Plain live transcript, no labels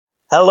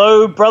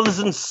Hello, brothers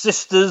and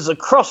sisters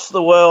across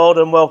the world,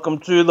 and welcome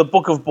to the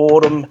Book of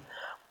Boredom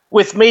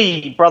with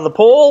me, Brother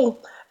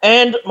Paul,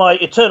 and my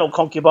eternal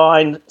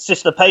concubine,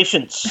 Sister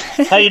Patience.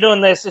 How you doing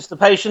there, Sister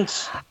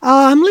Patience?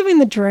 Oh, I'm living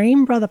the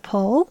dream, Brother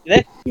Paul. You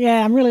there?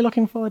 Yeah, I'm really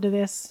looking forward to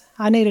this.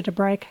 I needed a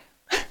break.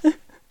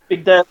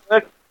 Big day at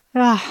work?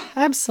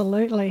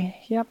 Absolutely.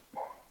 Yep,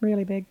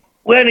 really big.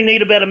 We only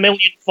need about 1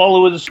 million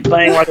followers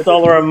paying like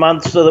 $1 a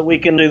month so that we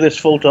can do this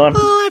full time.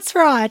 Oh, that's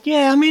right.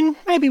 Yeah, I mean,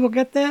 maybe we'll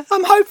get there.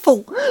 I'm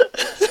hopeful.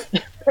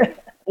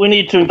 We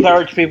need to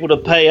encourage people to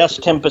pay us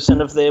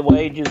 10% of their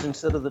wages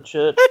instead of the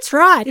church. That's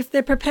right. If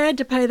they're prepared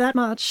to pay that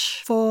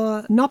much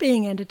for not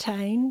being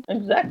entertained,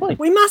 Exactly.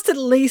 we must at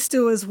least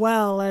do as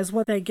well as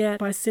what they get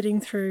by sitting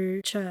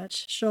through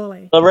church,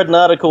 surely. I read an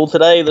article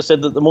today that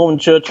said that the Mormon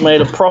Church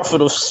made a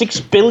profit of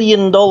 $6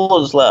 billion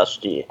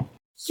last year.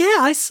 Yeah,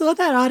 I saw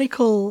that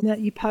article that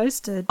you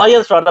posted. Oh, yeah,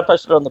 that's right. I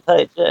posted it on the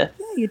page, yeah.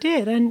 Yeah, you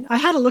did. And I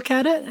had a look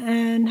at it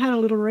and had a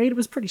little read. It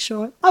was pretty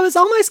short. I was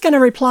almost going to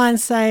reply and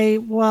say,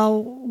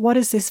 well, what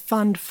is this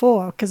fund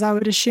for? Because I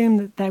would assume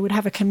that they would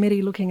have a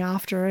committee looking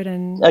after it.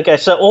 And Okay,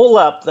 so all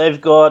up,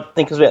 they've got, I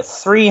think it's about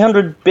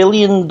 $300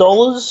 billion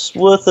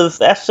worth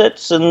of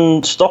assets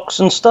and stocks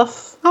and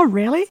stuff. Oh,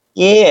 really?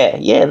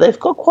 Yeah, they've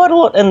got quite a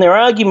lot. And their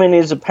argument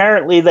is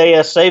apparently they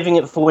are saving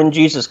it for when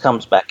Jesus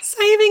comes back.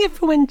 Saving it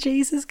for when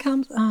Jesus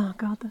comes? Oh,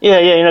 God.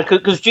 Yeah,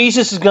 because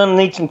Jesus is going to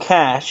need some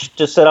cash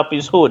to set up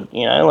his hood,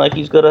 like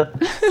he's got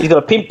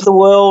to pimp the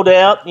world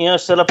out,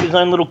 set up his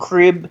own little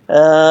crib,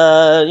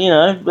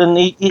 and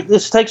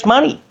this takes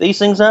money. These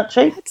things aren't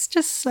cheap. It's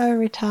just so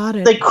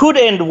retarded. They could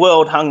end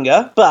world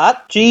hunger,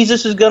 but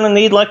Jesus is going to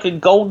need like a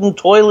golden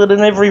toilet in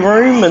every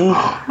room. And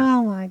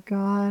oh, my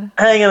God.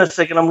 hang on a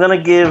second, I'm going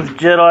to give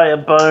Jedi a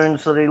bone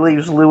so that he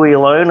leaves Louis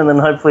alone, and then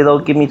hopefully they'll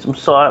give me some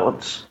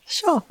silence.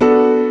 Sure.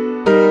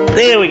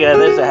 There we go,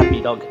 there's a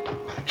happy dog.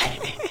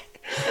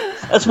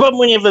 That's the problem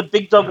when you have a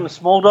big dog and a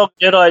small dog.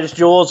 Jedi's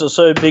jaws are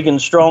so big and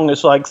strong,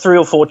 it's like 3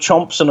 or 4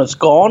 chomps and it's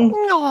gone.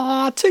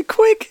 Aw, too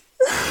quick.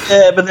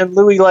 Yeah, but then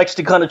Louis likes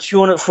to kind of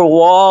chew on it for a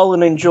while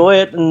and enjoy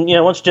it, and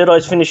once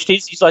Jedi's finished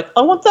his, he's like,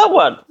 I want that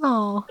one.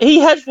 Oh. He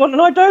has one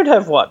and I don't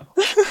have one.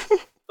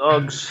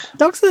 Dogs.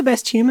 Dogs are the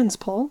best humans,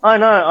 Paul. I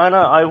know.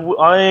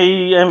 I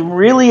am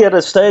really at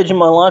a stage in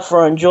my life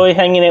where I enjoy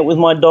hanging out with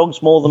my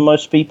dogs more than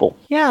most people.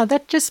 Yeah,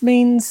 that just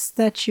means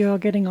that you're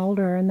getting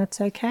older, and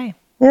that's okay.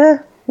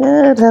 Yeah,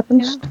 it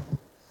happens.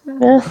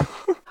 Yeah.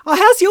 Oh,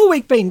 how's your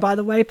week been, by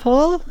the way,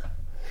 Paul?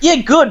 Yeah,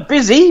 good,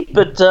 busy,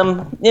 but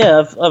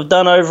I've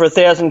done over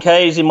 1,000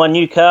 Ks in my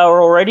new car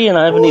already, and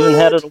I haven't even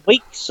had it a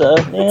week. So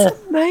yeah,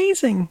 That's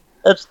amazing.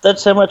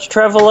 That's how much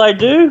travel I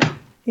do.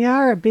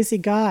 You're a busy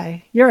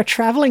guy. You're a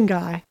travelling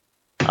guy.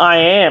 I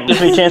am.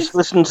 Gives me a chance to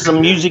listen to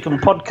some music and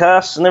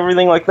podcasts and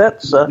everything like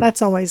that. So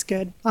That's always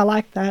good. I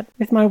like that.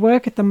 With my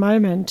work at the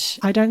moment,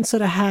 I don't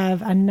sort of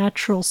have a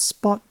natural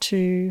spot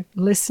to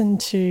listen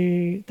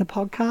to the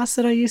podcasts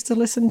that I used to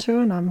listen to,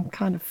 and I'm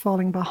kind of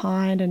falling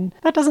behind, and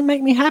that doesn't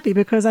make me happy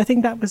because I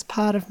think that was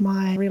part of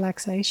my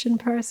relaxation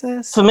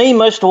process. for me,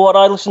 most of what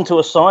I listen to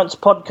are science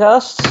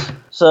podcasts.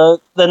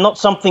 So they're not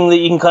something that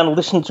you can kind of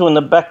listen to in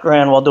the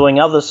background while doing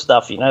other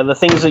stuff, the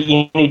things that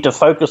you need to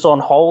focus on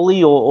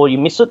wholly or you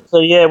miss it. So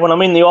yeah, when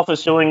I'm in the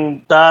office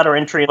doing data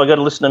entry, I got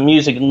to listen to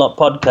music and not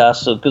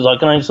podcasts because I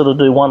can only sort of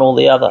do one or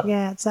the other.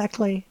 Yeah,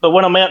 exactly. But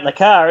when I'm out in the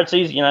car, it's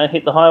easy,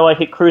 hit the highway,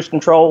 hit cruise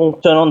control,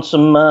 turn on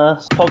some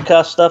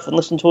podcast stuff and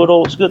listen to it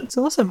all. It's good. It's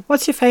awesome.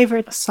 What's your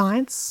favourite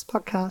science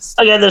podcast?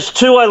 Okay, there's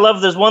 2 I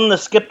love. There's one, The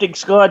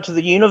Skeptic's Guide to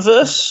the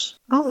Universe.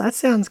 Oh, that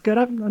sounds good.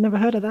 I've never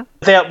heard of that.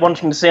 Without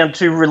wanting to sound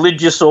too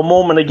religious or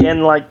Mormon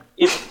again, like,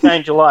 it will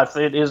change your life.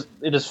 It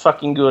is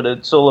fucking good.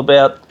 It's all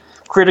about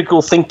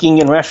critical thinking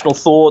and rational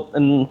thought.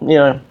 And,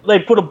 they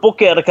put a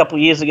book out a couple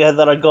of years ago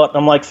that I got, and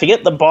I'm like,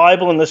 forget the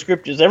Bible and the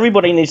scriptures.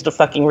 Everybody needs to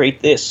fucking read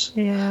this.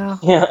 Yeah.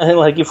 Yeah, and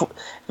like, if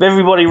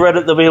everybody read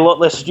it, there'll be a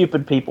lot less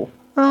stupid people.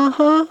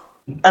 Uh-huh.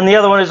 And the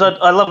other one is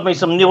I love me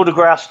some Neil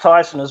deGrasse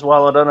Tyson as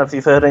well. I don't know if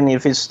you've heard any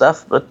of his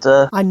stuff, but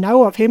I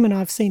know of him and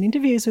I've seen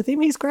interviews with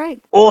him. He's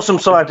great. awesome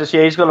scientist.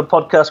 Yeah, he's got a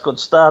podcast called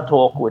Star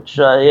Talk, which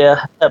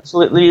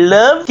absolutely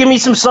love. Give me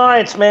some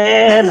science,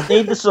 man.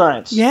 Need the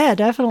science. Yeah,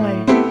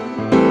 definitely.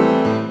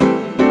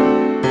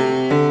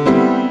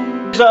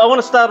 So I want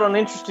to start on an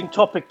interesting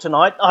topic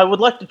tonight. I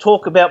would like to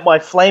talk about my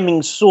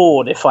flaming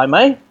sword, if I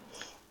may.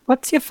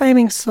 What's your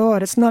flaming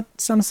sword? It's not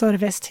some sort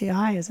of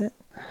STI, is it?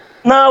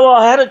 No, well,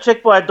 I had it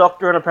checked by a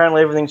doctor and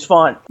apparently everything's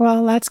fine.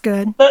 Well, that's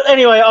good. But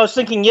anyway, I was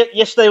thinking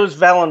yesterday was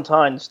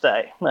Valentine's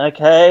Day,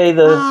 okay?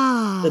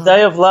 The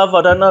day of love.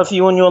 I don't know if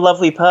you and your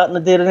lovely partner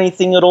did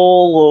anything at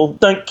all or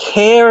don't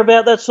care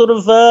about that sort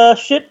of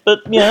shit, but,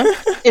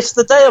 it's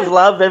the day of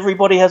love.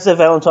 Everybody has their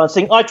Valentine's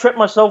thing. I treat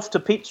myself to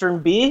pizza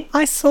and beer.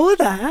 I saw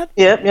that.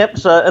 Yep.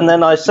 So, and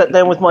then I sat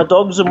down with my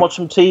dogs and watched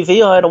some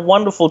TV. I had a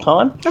wonderful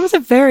time. That was a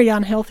very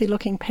unhealthy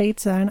looking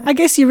pizza, and I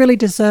guess you really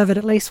deserve it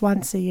at least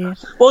once a year.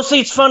 Well,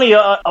 see, it's funny.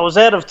 I was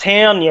out of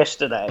town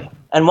yesterday,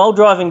 And while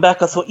driving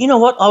back, I thought, you know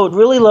what? I would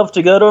really love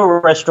to go to a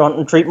restaurant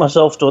and treat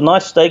myself to a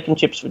nice steak and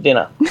chips for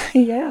dinner.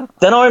 Yeah.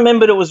 Then I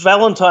remembered it was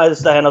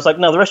Valentine's Day, and I was like,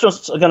 no, the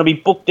restaurants are going to be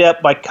booked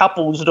out by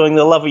couples doing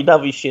the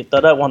lovey-dovey shit.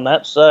 I don't want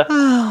that. So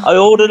I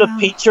ordered a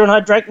pizza and I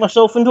drank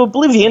myself into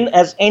oblivion,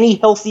 as any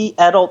healthy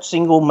adult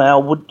single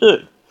male would do.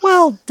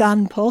 Well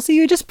done, Paul. So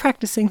you were just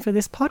practicing for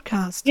this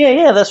podcast.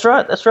 Yeah, that's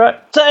right.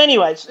 So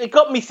anyways, it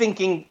got me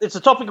thinking, it's a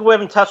topic we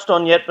haven't touched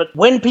on yet, but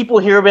when people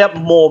hear about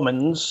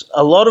Mormons,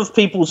 a lot of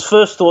people's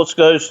first thoughts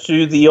goes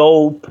to the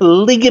old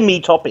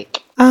polygamy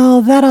topic.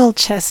 Oh, that old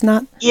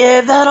chestnut.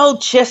 Yeah, that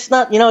old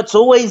chestnut, it's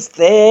always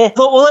there. I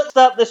thought, well, let's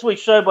start this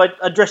week's show by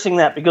addressing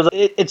that, because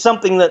it's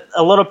something that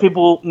a lot of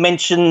people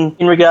mention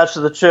in regards to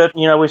the church.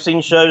 We've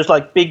seen shows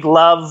like Big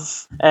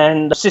Love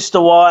and Sister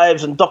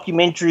Wives and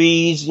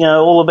documentaries,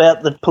 all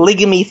about the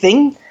polygamy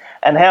thing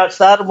and how it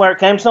started, where it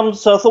came from.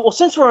 So I thought, well,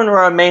 since we're in a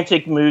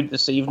romantic mood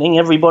this evening,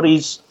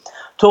 everybody's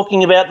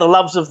talking about the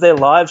loves of their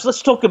lives,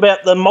 let's talk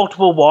about the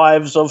multiple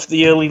wives of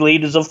the early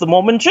leaders of the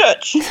Mormon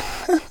Church.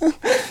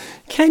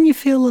 Can you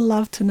feel the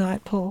love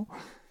tonight, Paul?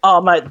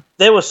 Oh, mate,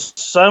 there was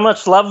so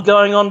much love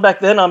going on back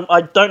then.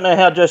 I don't know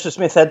how Joseph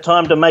Smith had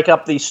time to make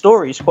up these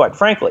stories, quite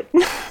frankly.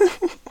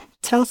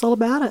 Tell us all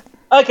about it.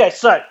 Okay,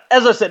 so,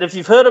 as I said, if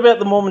you've heard about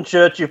the Mormon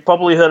Church, you've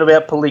probably heard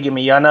about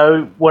polygamy. I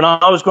know when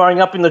I was growing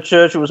up in the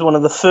church, it was one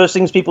of the first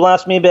things people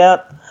asked me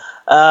about.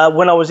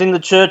 When I was in the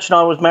church and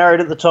I was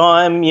married at the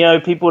time,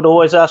 people would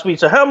always ask me,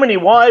 so how many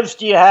wives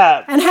do you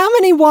have? And how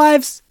many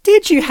wives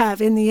did you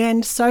have in the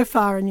end so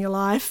far in your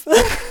life?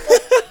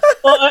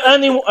 Well,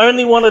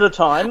 only one at a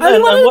time.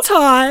 Only one at a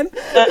time.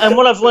 And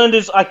what I've learned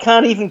is I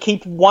can't even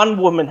keep one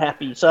woman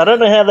happy. So I don't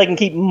know how they can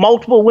keep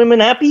multiple women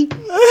happy.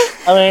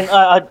 I mean,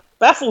 it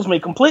baffles me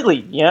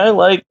completely,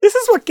 This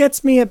is what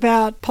gets me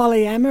about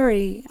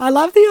polyamory. I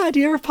love the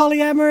idea of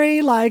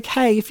polyamory. Like,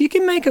 hey, if you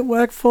can make it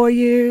work for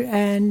you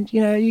and,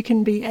 you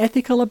can be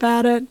ethical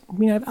about it,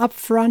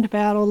 upfront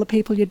about all the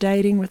people you're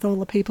dating with all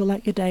the people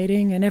that you're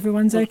dating and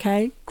everyone's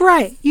okay,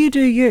 great, you do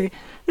you.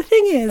 The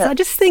thing is, I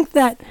just think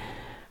that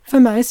for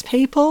most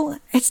people,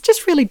 it's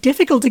just really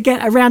difficult to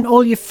get around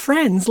all your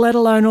friends, let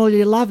alone all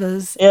your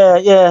lovers.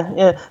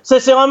 Yeah.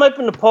 So I'm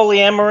open to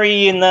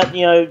polyamory in that,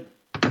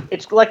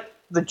 it's like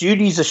the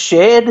duties are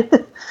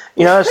shared.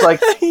 It's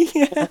like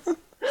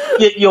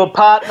your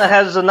partner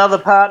has another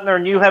partner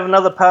and you have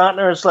another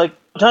partner. It's like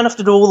you don't have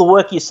to do all the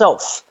work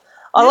yourself.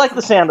 I like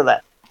the sound of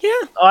that.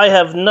 Yeah. I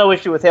have no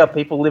issue with how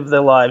people live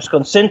their lives.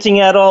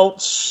 Consenting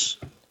adults,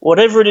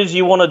 whatever it is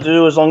you want to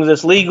do, as long as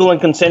it's legal and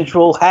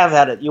consensual, have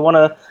at it. You want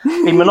to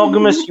be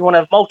monogamous, you want to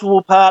have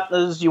multiple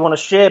partners, you want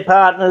to share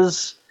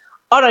partners.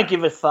 I don't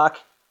give a fuck.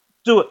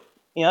 Do it.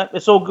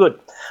 It's all good.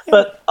 Yeah.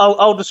 But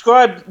I'll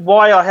describe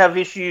why I have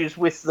issues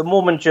with the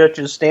Mormon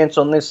Church's stance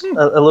on this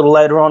a little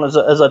later on as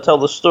I tell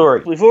the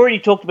story. We've already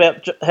talked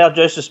about how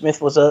Joseph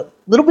Smith was a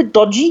little bit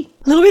dodgy.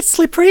 A little bit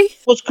slippery.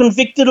 Was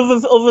convicted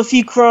of a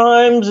few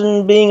crimes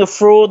and being a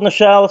fraud and a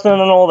charlatan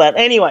and all that.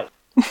 Anyway,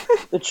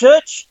 the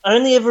church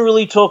only ever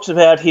really talks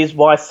about his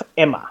wife,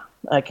 Emma.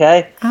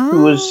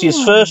 Who was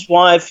his first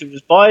wife. He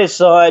was by his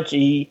side.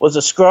 She was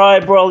a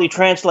scribe while he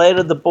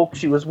translated the book.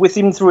 She was with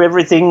him through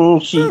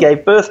everything. She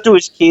gave birth to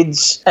his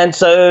kids. And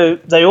so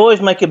they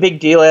always make a big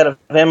deal out of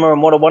Emma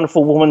and what a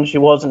wonderful woman she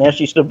was and how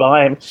she stood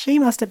by him. She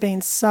must have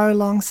been so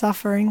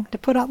long-suffering to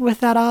put up with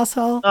that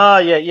asshole. Oh,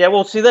 yeah.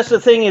 Well, see, that's the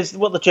thing is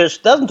what the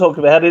church doesn't talk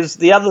about is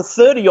the other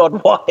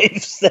 30-odd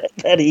wives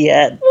that he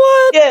had.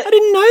 What? Yeah. I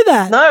didn't know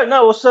that.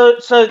 No. Well,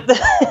 so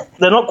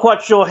they're not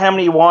quite sure how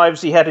many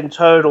wives he had in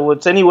total.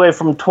 It's anywhere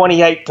from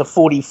 28 to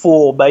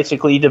 44,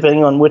 basically,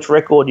 depending on which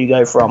record you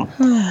go from.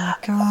 Oh,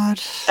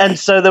 God. And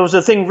so there was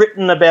a thing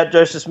written about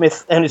Joseph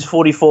Smith and his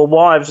 44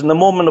 wives, and the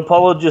Mormon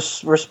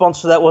apologist's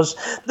response to that was,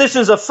 this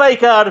is a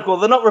fake article.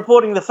 They're not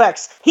reporting the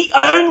facts. He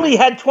only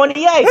had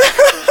 28.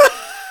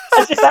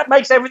 As if that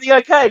makes everything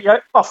okay.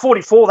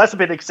 44, that's a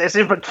bit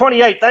excessive, but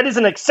 28, that is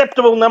an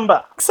acceptable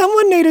number.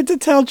 Someone needed to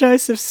tell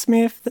Joseph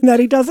Smith that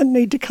he doesn't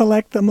need to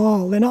collect them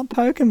all. They're not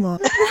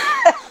Pokemon.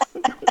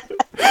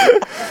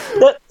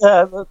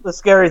 The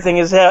scary thing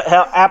is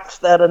how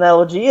apt that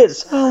analogy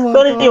is. Oh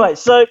but anyway,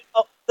 so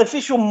the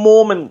official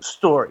Mormon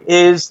story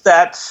is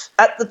that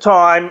at the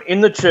time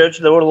in the church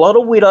there were a lot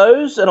of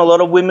widows and a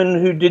lot of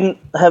women who didn't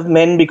have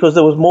men because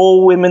there was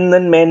more women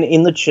than men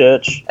in the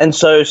church. And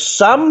so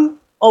some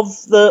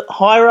of the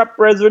higher-up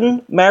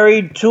brethren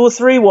married 2 or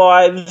 3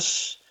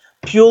 wives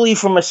purely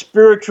from a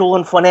spiritual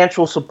and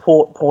financial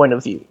support point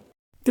of view.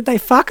 Did they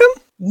fuck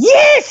him?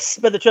 Yes!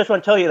 But the church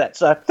won't tell you that,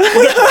 so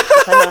we'll get to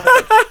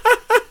that.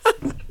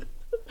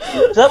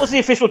 So that was the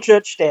official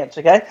church stance,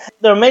 okay?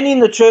 There are many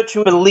in the church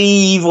who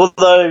believe,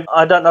 although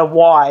I don't know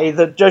why,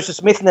 that Joseph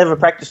Smith never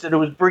practiced it. It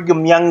was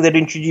Brigham Young that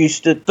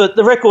introduced it. But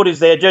the record is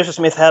there. Joseph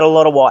Smith had a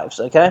lot of wives,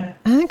 okay?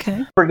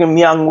 Okay. Brigham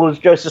Young was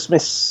Joseph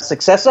Smith's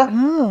successor.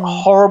 Oh. A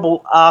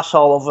horrible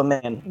arsehole of a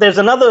man. There's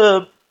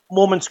another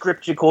Mormon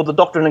scripture called the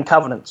Doctrine and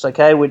Covenants,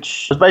 okay,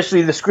 which is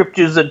basically the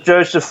scriptures that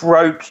Joseph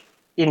wrote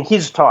in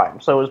his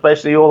time. So it was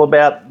basically all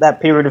about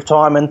that period of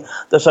time and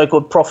the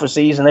so-called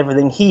prophecies and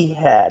everything he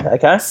had,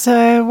 okay?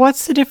 So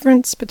what's the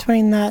difference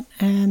between that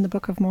and the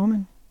Book of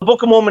Mormon? The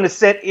Book of Mormon is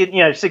set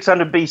in,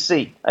 600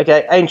 BC,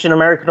 okay, ancient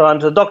American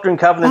times. The Doctrine and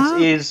Covenants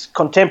is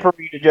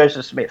contemporary to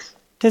Joseph Smith.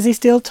 Does he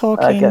still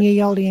talk in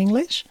Ye Olde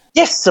English?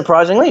 Yes,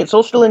 surprisingly. It's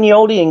all still in Ye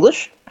Olde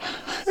English.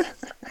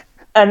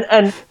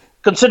 and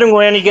considering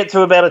we only get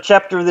through about a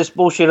chapter of this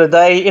bullshit a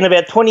day, in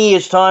about 20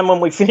 years' time when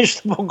we finish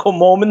the Book of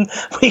Mormon,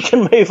 we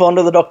can move on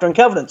to the Doctrine and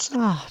Covenants.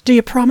 Oh, do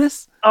you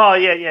promise? Oh,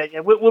 yeah.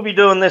 We'll be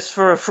doing this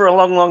for a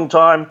long, long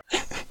time.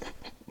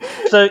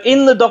 So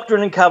in the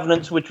Doctrine and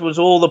Covenants, which was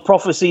all the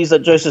prophecies that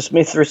Joseph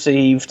Smith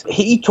received,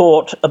 he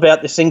taught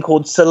about this thing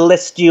called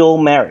celestial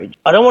marriage.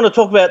 I don't want to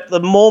talk about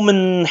the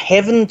Mormon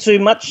heaven too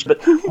much,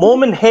 but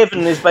Mormon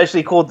heaven is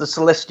basically called the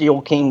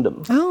celestial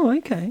kingdom. Oh,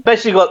 okay.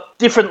 Basically got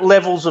different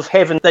levels of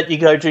heaven that you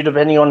go to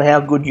depending on how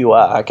good you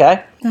are,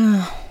 okay?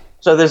 Oh.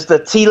 So there's the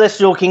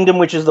Telestial Kingdom,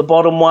 which is the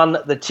bottom one,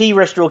 the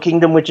Terrestrial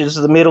Kingdom, which is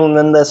the middle, and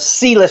then the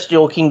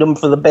Celestial Kingdom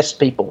for the best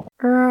people.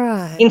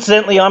 Right.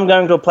 Incidentally, I'm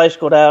going to a place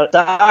called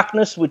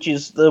Darkness, which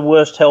is the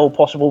worst hell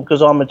possible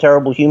because I'm a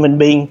terrible human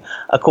being,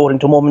 according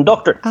to Mormon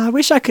doctrine. I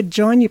wish I could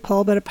join you,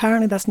 Paul, but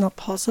apparently that's not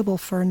possible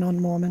for a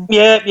non-Mormon.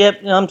 Yeah,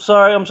 I'm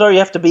sorry. You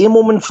have to be a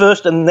Mormon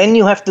first, and then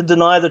you have to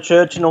deny the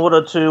church in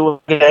order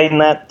to gain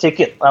that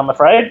ticket, I'm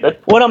afraid.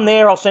 But when I'm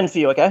there, I'll send for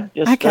you, okay?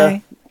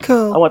 Okay,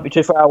 cool. I won't be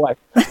too far away.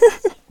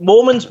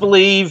 Mormons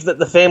believe that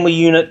the family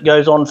unit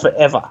goes on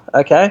forever,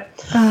 okay?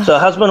 So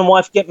husband and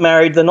wife get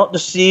married. They're not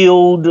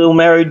sealed or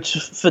married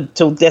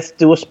till death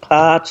do us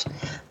part.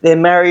 They're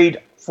married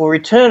for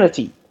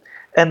eternity.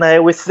 And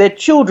they're with their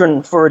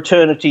children for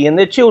eternity and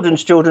their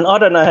children's children. I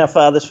don't know how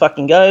far this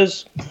fucking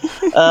goes.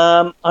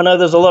 I know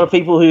there's a lot of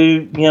people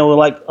who, were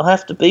like, I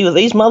have to be with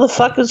these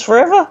motherfuckers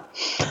forever.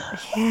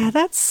 Yeah,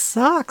 that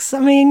sucks. I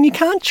mean, you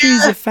can't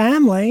choose your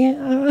family.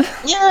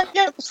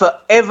 Yeah.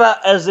 Forever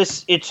as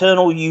this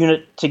eternal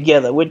unit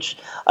together, which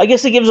I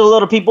guess it gives a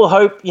lot of people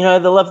hope. They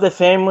love their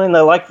family and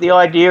they like the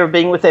idea of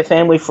being with their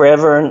family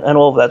forever and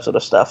all of that sort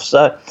of stuff.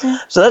 So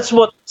that's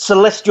what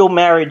celestial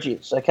marriage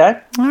is,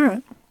 okay? All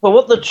right. But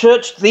what the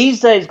church these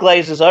days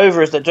glazes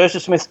over is that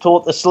Joseph Smith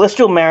taught the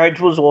celestial marriage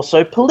was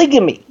also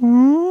polygamy.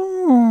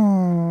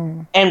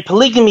 And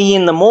polygamy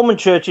in the Mormon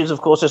churches,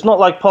 of course, it's not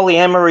like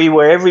polyamory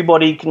where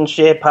everybody can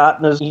share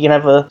partners. You can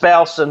have a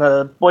spouse and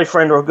a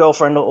boyfriend or a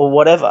girlfriend or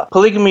whatever.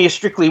 Polygamy is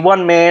strictly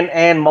one man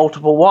and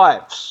multiple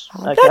wives.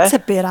 Oh, that's a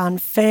bit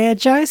unfair,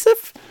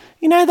 Joseph.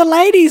 The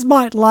ladies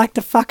might like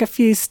to fuck a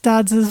few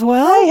studs as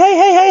well.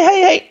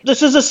 Hey.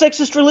 This is a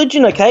sexist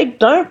religion, okay?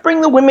 Don't bring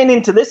the women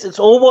into this. It's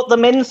all what the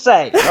men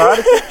say, all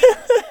right?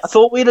 I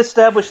thought we'd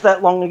established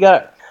that long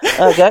ago,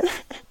 okay?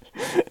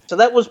 So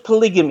that was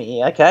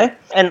polygamy, okay?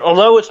 And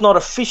although it's not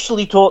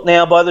officially taught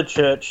now by the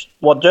church,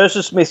 what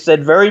Joseph Smith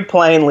said very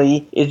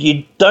plainly is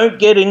you don't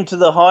get into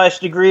the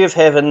highest degree of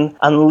heaven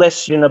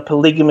unless you're in a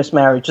polygamous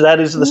marriage. That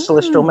is the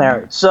celestial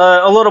marriage. So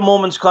a lot of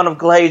Mormons kind of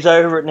glaze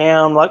over it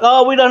now and like,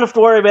 oh, we don't have to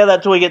worry about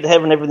that till we get to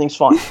heaven, everything's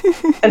fine.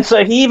 And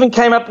so he even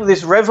came up with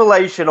this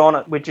revelation on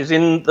it, which is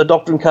in the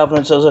Doctrine and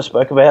Covenants, as I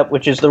spoke about,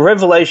 which is the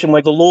revelation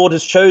where the Lord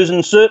has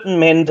chosen certain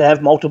men to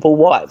have multiple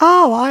wives.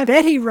 Oh, I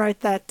bet he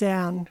wrote that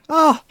down.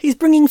 Oh, he's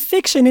bringing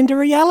fiction into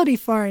reality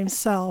for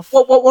himself.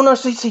 When I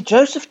see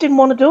Joseph didn't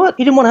want to do it.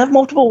 He didn't want to have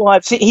multiple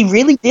wives. He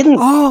really didn't.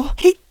 Oh,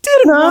 he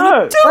didn't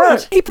want to do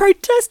it. He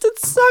protested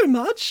so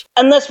much.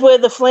 And that's where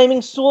the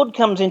flaming sword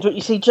comes into it.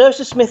 You see,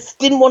 Joseph Smith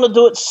didn't want to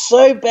do it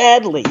so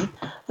badly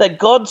that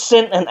God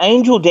sent an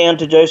angel down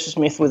to Joseph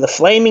Smith with a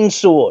flaming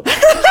sword.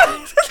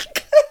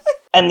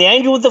 And the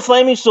angel with the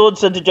flaming sword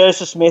said to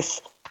Joseph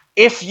Smith,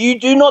 if you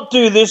do not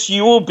do this,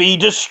 you will be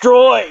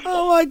destroyed.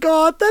 Oh my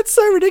God, that's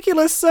so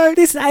ridiculous. So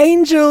this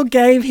angel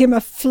gave him a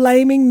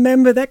flaming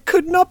member that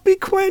could not be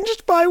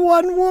quenched by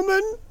one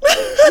woman.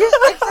 Yeah,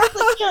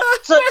 exactly. Yeah.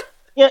 So,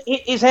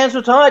 his hands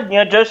were tied.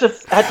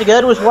 Joseph had to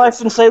go to his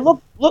wife and say,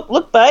 look,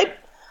 babe,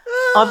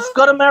 I've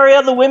got to marry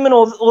other women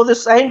or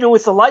this angel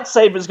with the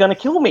lightsaber is going to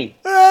kill me.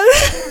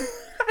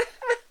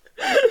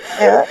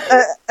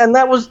 And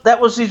that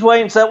was his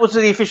way, and so that was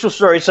the official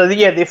story. So,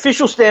 the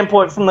official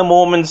standpoint from the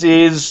Mormons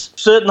is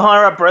certain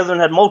higher-up brethren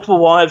had multiple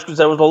wives because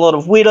there was a lot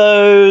of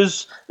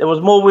widows, there was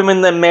more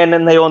women than men,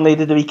 and they all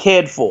needed to be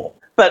cared for.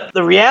 But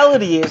the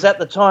reality is, at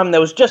the time, there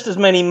was just as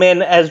many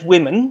men as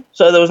women,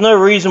 so there was no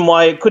reason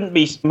why it couldn't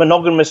be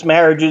monogamous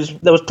marriages.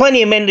 There was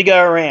plenty of men to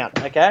go around,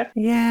 okay?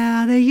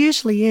 Yeah, there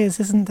usually is,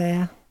 isn't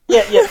there?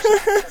 Yeah.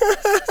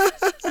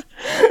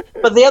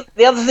 But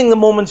the other thing the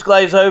Mormons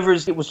glaze over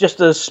is it was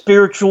just a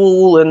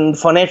spiritual and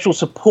financial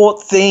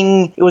support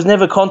thing. It was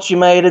never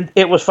consummated.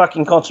 It was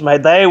fucking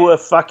consummated. They were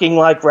fucking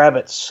like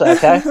rabbits,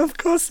 okay? Of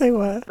course they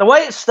were. The way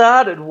it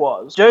started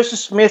was Joseph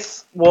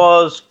Smith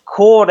was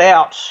caught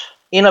out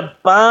in a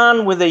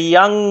barn with a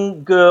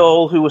young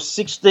girl who was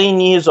 16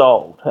 years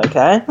old,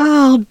 okay?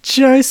 Oh,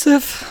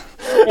 Joseph.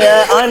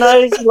 Yeah, I know,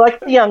 you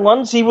like the young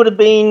ones. He would have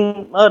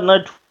been, I don't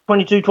know,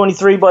 22,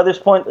 23 by this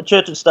point. The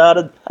church had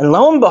started. And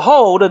lo and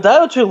behold, a day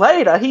or two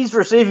later, he's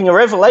receiving a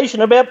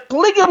revelation about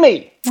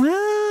polygamy.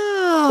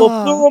 Ah. Or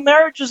plural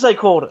marriage, as they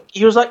called it.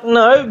 He was like,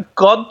 no,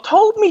 God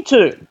told me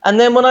to. And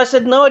then when I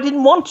said, no, I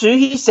didn't want to,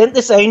 he sent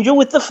this angel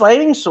with the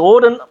flaming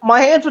sword and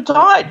my hands were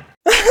tied.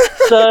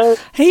 So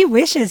he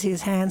wishes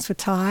his hands were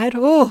tied.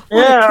 Oh,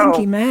 what a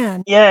kinky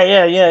man.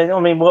 Yeah. I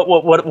mean,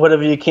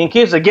 whatever your kink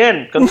is.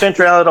 Again,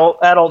 consensual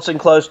adults in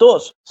closed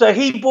doors. So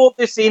he brought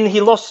this in.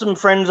 He lost some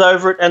friends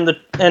over it,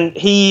 and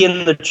he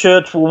and the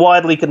church were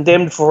widely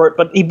condemned for it.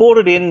 But he brought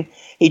it in.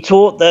 He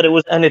taught that it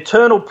was an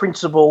eternal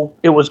principle.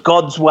 It was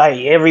God's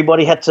way.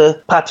 Everybody had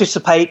to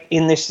participate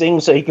in this thing.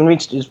 So he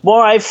convinced his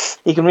wife.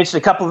 He convinced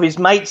a couple of his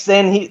mates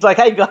then. He's like,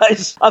 hey,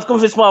 guys, I've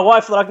convinced my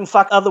wife that I can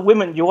fuck other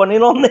women. Do you want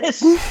in on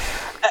this?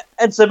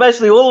 And so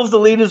basically all of the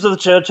leaders of the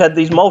church had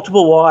these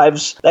multiple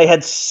wives. They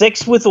had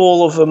sex with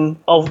all of them.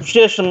 I'll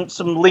share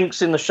some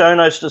links in the show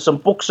notes to some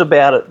books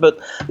about it. But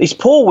these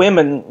poor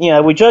women,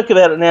 we joke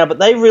about it now, but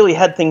they really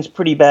had things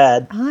pretty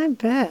bad. I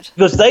bet.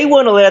 Because they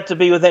weren't allowed to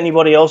be with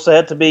anybody else. They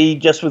had to be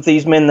just with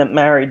these men that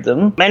married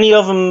them. Many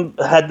of them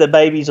had their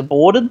babies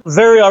aborted.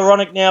 Very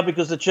ironic now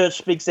because the church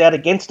speaks out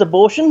against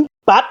abortion.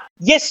 But,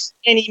 yes,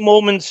 any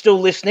Mormons still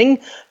listening,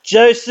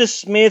 Joseph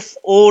Smith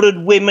ordered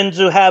women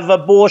to have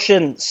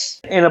abortions.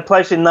 In a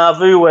place in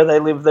Nauvoo where they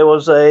lived, there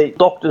was a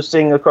doctor's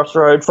thing across the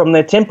road from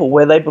their temple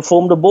where they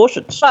performed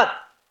abortions. But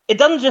it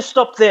doesn't just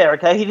stop there,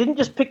 okay? He didn't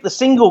just pick the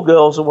single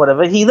girls or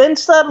whatever. He then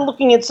started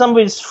looking at some of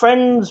his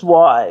friends'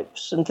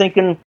 wives and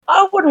thinking,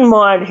 I wouldn't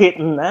mind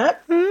hitting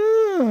that.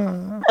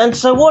 And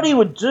so what he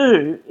would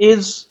do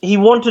is he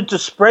wanted to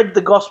spread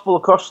the gospel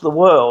across the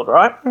world,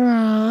 right?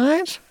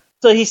 Right.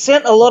 So he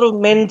sent a lot of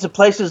men to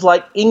places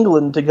like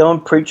England to go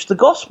and preach the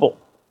gospel.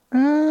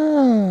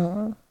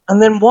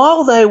 And then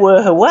while they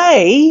were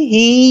away,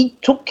 he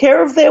took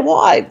care of their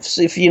wives,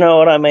 if you know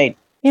what I mean.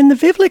 In the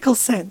biblical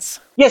sense.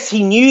 Yes,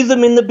 he knew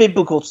them in the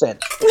biblical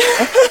sense.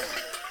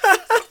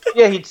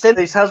 Yeah, he'd send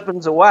these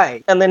husbands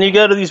away. And then you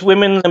go to these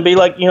women and be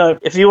like,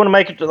 if you want to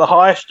make it to the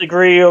highest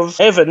degree of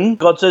heaven,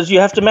 God says you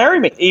have to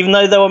marry me. Even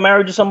though they were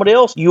married to somebody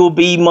else, you'll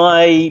be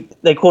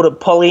they called it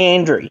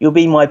polyandry. You'll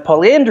be my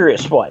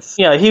polyandrous wife.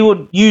 He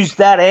would use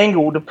that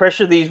angle to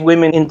pressure these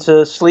women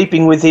into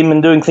sleeping with him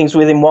and doing things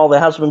with him while their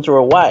husbands are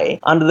away,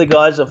 under the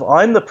guise of,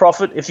 I'm the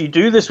prophet. If you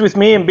do this with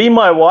me and be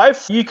my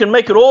wife, you can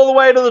make it all the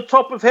way to the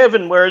top of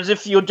heaven. Whereas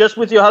if you're just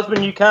with your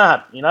husband, you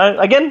can't.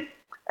 Again,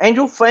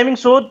 angel, flaming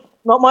sword.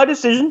 Not my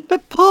decision.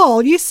 But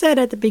Paul, you said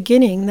at the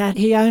beginning that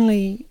he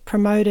only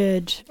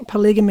promoted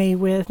polygamy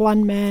with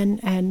one man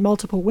and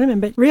multiple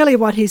women, but really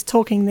what he's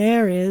talking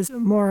there is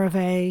more of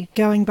a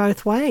going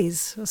both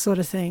ways sort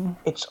of thing.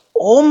 It's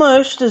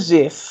almost as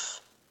if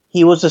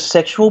he was a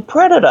sexual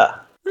predator.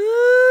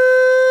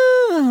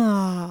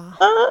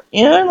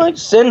 Like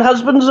send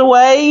husbands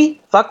away,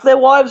 fuck their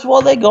wives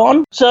while they're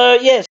gone. So,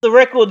 yes, the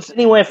record's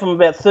anywhere from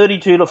about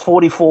 32 to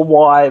 44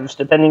 wives,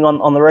 depending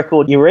on the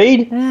record you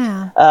read.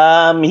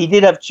 Yeah. He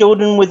did have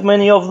children with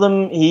many of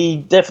them. He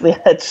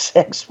definitely had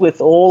sex with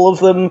all of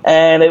them,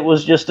 and it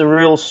was just a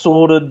real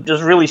sordid,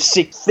 just really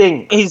sick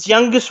thing. His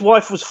youngest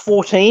wife was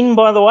 14,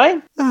 by the way.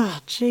 Oh,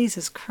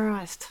 Jesus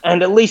Christ.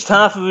 And at least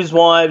half of his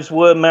wives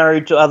were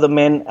married to other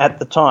men at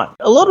the time.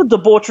 A lot of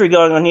debauchery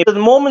going on here. The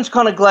Mormons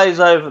kind of glaze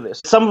over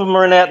this. Some of them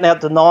are in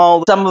out-and-out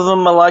denial. Some of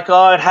them are like,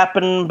 it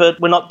happened, but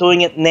we're not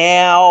doing it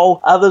now.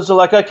 Others are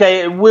like,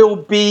 okay, it will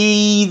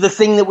be the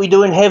thing that we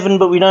do in heaven,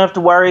 but we don't have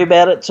to worry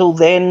about it till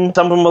then.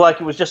 Some of them were like,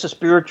 it was just a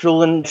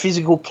spiritual and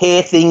physical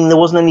care thing. There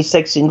wasn't any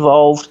sex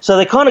involved. So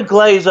they kind of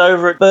glaze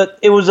over it, but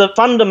it was a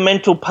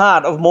fundamental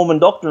part of Mormon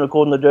doctrine,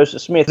 according to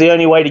Joseph Smith. The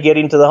only way to get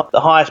into the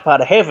highest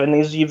part of heaven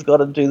is you've got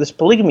to do this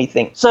polygamy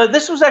thing. So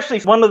this was actually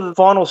one of the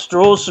final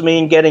straws for me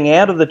in getting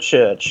out of the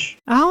church.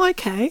 Oh,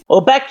 okay.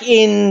 Well, back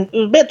in, it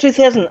was about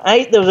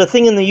 2008, there was a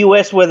thing in the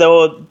US where they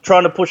were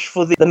trying to push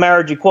for the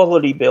marriage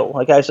equality bill.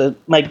 Okay, so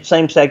make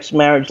same-sex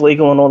marriage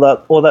legal and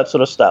all that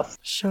sort of stuff.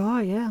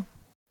 Sure, yeah.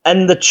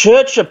 And the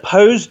church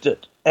opposed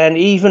it and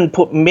even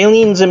put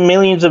millions and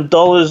millions of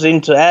dollars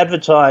into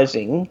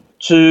advertising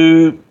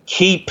to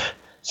keep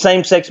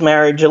same-sex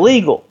marriage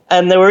illegal.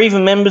 And there were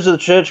even members of the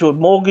church who would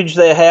mortgage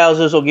their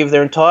houses or give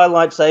their entire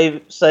life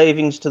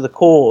savings to the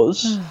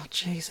cause. Oh,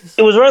 Jesus.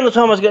 It was around the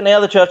time I was getting out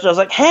of the church, and I was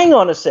like, hang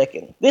on a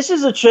second. This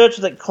is a church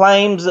that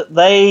claims that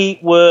they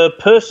were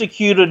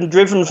persecuted and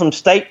driven from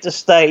state to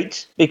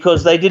state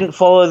because they didn't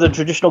follow the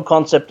traditional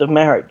concept of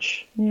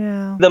marriage.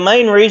 Yeah. The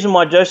main reason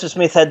why Joseph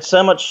Smith had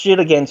so much shit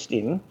against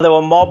him, there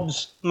were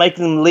mobs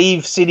making them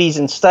leave cities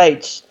and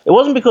states, it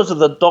wasn't because of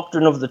the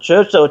doctrine of the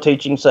church they were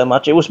teaching so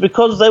much. It was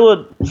because they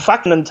were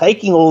fucking and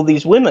taking all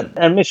these women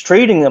and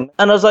mistreating them.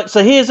 And I was like,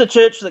 so here's a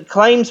church that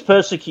claims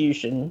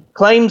persecution,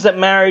 claims that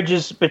marriage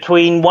is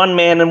between one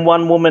man and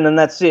one woman and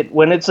that's it,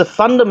 when it's a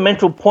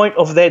fundamental point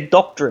of their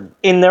doctrine.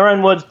 In their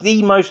own words,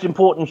 the most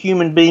important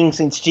human being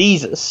since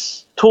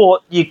Jesus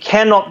taught you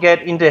cannot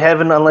get into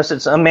heaven unless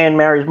it's a man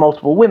marries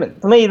multiple women.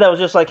 For me, that was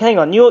just like, hang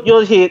on,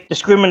 you're here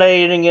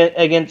discriminating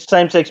against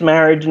same-sex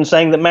marriage and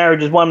saying that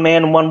marriage is one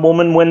man and one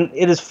woman when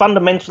it is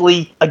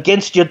fundamentally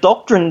against your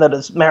doctrine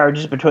that marriage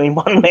is between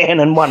one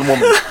man and one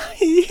woman.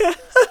 Yeah.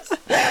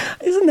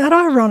 Isn't Isn't that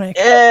ironic?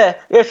 Yeah,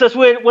 yes, that's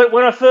weird.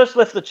 When I first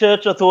left the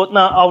church, I thought,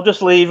 no, I'll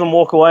just leave and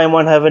walk away and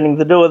won't have anything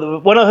to do with it.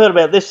 But when I heard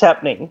about this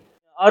happening,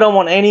 I don't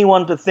want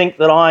anyone to think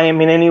that I am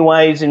in any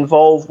ways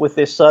involved with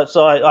this.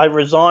 So I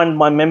resigned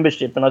my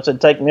membership and I said,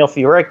 take me off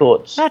your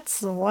records. That's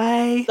the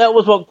way. That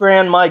was what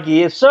ground my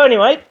gears. So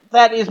anyway,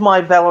 that is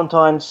my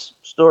Valentine's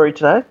story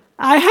today.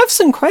 I have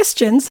some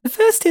questions. The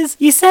first is,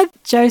 you said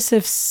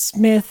Joseph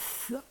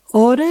Smith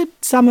ordered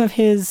some of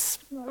his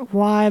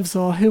wives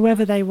or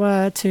whoever they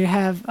were to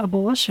have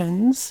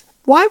abortions.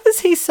 Why was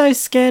he so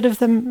scared of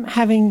them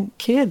having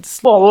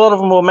kids? Well, a lot of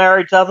them were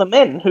married to other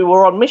men who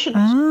were on missions.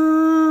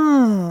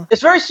 Ah.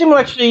 It's very similar,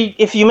 actually,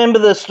 if you remember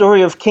the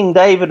story of King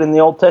David in the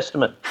Old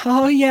Testament.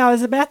 Oh, yeah, I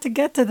was about to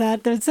get to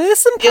that. There's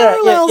some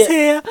parallels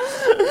here.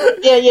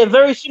 Yeah,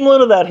 very similar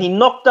to that. He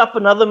knocked up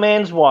another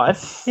man's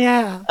wife.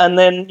 Yeah. And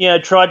then,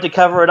 tried to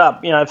cover it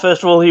up.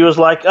 First of all, he was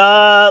like,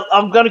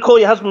 I'm going to call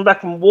your husband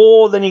back from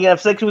war, then you can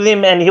have sex with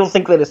him, and he'll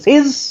think that it's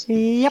his.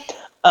 Yep.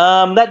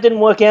 That didn't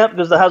work out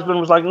because the husband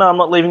was like, no, I'm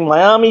not leaving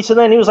my army. So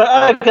then he was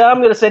like, okay, I'm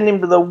going to send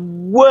him to the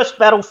worst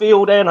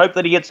battlefield and hope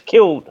that he gets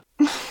killed.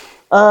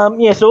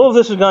 So all of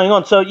this was going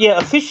on. So,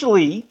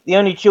 officially, the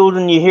only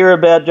children you hear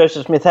about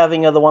Joseph Smith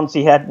having are the ones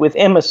he had with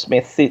Emma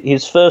Smith,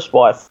 his first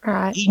wife.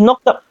 Right. He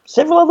knocked up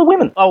several other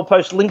women. I'll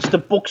post links to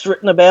books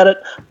written about it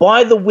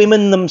by the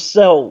women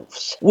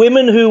themselves.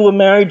 Women who were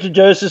married to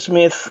Joseph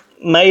Smith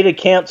made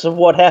accounts of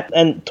what happened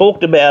and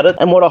talked about it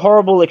and what a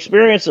horrible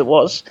experience it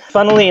was.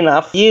 Funnily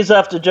enough, years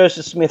after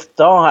Joseph Smith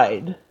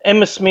died,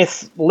 Emma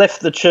Smith left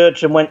the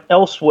church and went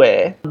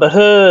elsewhere, but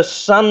her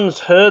sons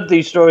heard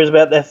these stories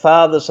about their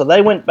father, so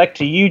they went back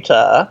to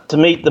Utah to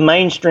meet the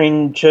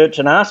mainstream church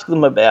and ask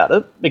them about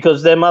it,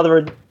 because their mother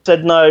had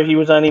said, no, he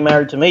was only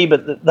married to me,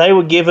 but they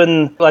were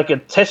given like a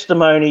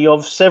testimony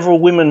of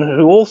several women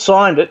who all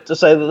signed it to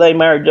say that they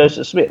married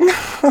Joseph Smith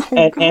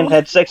and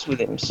had sex with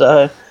him.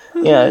 So,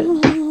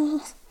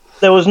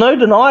 there was no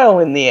denial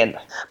in the end.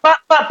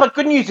 But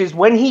good news is,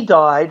 when he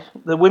died,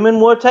 the women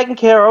were taken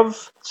care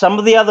of. Some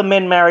of the other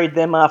men married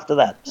them after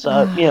that.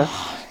 So,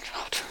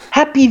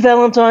 Happy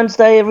Valentine's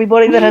Day,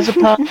 everybody that has a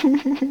partner.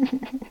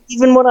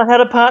 Even when I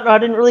had a partner, I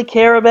didn't really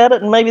care about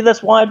it, and maybe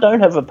that's why I don't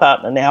have a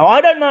partner now. I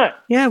don't know.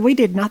 Yeah, we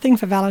did nothing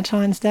for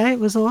Valentine's Day.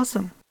 It was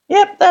awesome.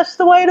 Yep, that's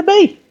the way to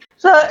be.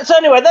 So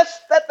anyway,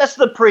 that's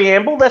the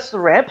preamble, that's the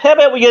ramp. How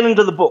about we get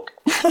into the book?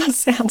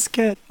 Sounds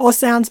good. Or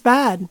sounds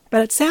bad,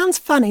 but it sounds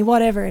funny,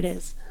 whatever it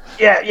is.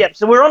 Yeah.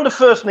 So we're on to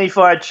 1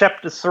 Nephi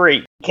chapter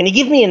 3. Can you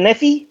give me a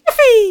Nephi?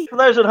 Nephi! For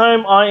those at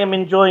home, I am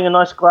enjoying a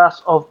nice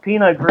glass of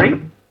Pinot Gris.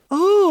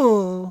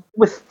 Ooh.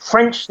 With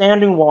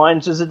French-sounding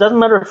wines, it doesn't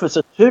matter if it's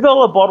a $2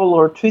 bottle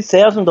or a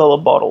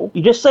 $2,000 bottle.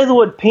 You just say the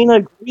word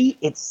Pinot Gris,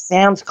 it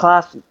sounds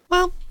classy.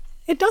 Well,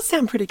 it does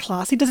sound pretty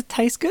classy. Does it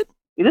taste good?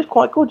 It is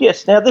quite good,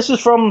 yes. Now, this is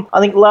from,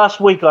 I think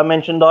last week I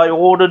mentioned I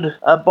ordered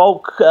a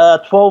bulk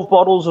 12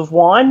 bottles of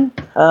wine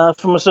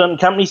from a certain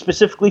company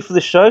specifically for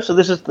this show. So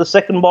this is the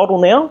second bottle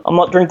now. I'm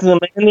not drinking them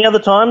any other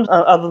times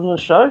other than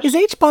the show. Is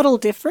each bottle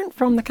different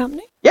from the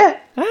company? Yeah.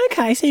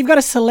 Okay, so you've got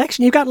a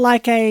selection. You've got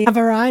like a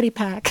variety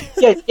pack.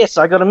 Yes,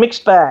 I got a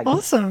mixed bag.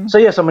 Awesome. So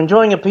yes, I'm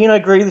enjoying a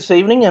Pinot Gris this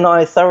evening, and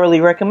I thoroughly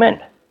recommend.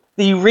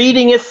 The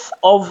readingeth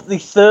of the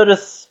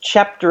 30th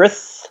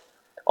chaptereth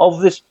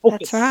of this book.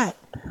 That's right.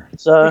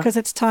 So, because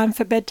it's time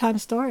for bedtime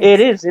stories. It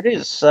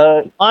is.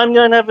 So I'm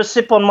going to have a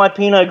sip on my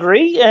Pinot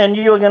Gris, and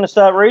you are going to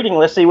start reading.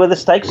 Let's see where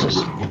this takes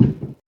us.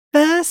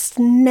 1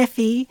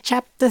 Nephi,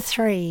 chapter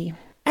 3.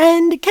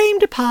 And it came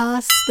to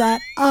pass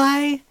that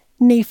I,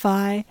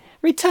 Nephi,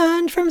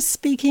 returned from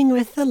speaking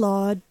with the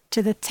Lord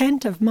to the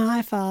tent of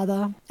my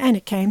father. And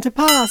it came to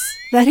pass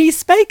that he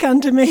spake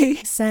unto me,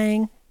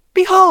 saying,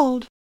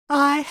 Behold,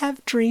 I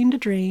have dreamed a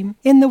dream,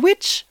 in the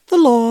which the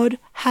Lord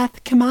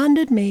hath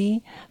commanded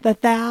me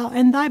that thou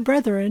and thy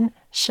brethren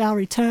shall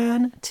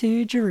return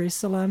to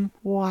Jerusalem.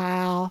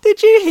 Wow.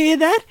 Did you hear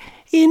that?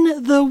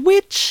 In the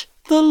which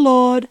the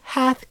Lord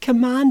hath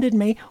commanded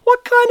me.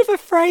 What kind of a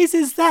phrase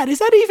is that? Is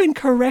that even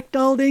correct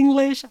Old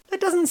English?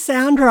 That doesn't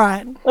sound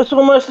right. It's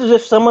almost as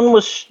if someone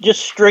was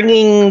just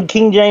stringing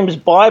King James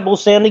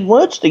Bible-sounding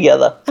words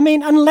together. I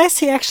mean, unless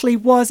he actually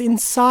was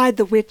inside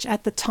the witch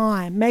at the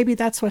time. Maybe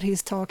that's what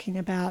he's talking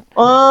about.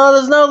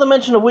 There's no other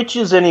mention of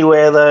witches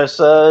anywhere, though,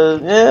 so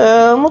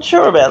yeah, I'm not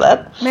sure about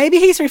that. Maybe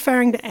he's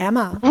referring to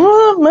Emma.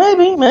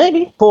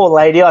 Maybe. Poor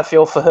lady, I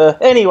feel for her.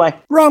 Anyway.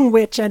 Wrong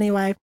witch,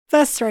 anyway.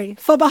 Verse 3.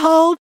 For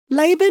behold,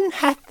 Laban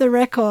hath the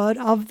record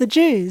of the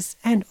Jews,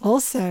 and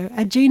also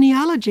a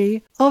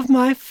genealogy of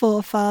my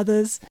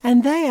forefathers,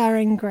 and they are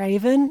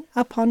engraven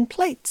upon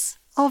plates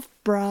of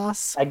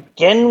brass.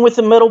 Again with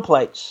the metal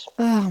plates.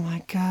 Oh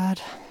my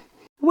God.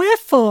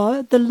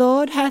 Wherefore the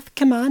Lord hath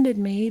commanded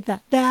me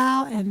that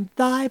thou and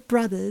thy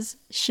brothers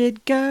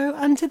should go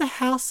unto the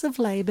house of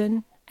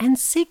Laban, and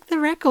seek the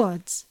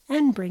records,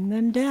 and bring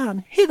them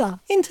down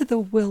hither into the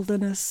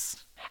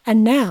wilderness.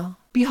 And now,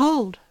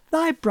 behold,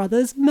 thy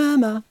brothers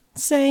murmur,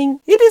 saying,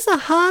 It is a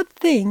hard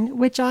thing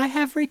which I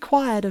have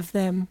required of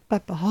them.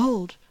 But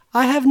behold,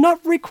 I have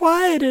not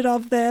required it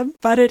of them,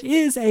 but it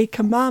is a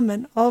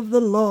commandment of the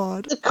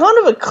Lord. It's kind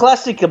of a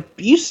classic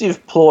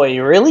abusive ploy,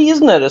 really,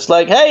 isn't it? It's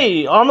like,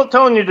 hey, I'm not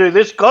telling you to do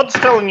this. God's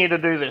telling you to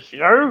do this, you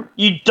know?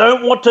 You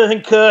don't want to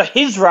incur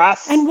his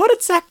wrath. And what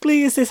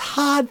exactly is this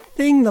hard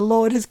thing the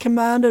Lord has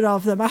commanded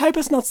of them? I hope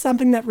it's not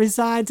something that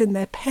resides in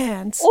their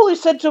pants. All he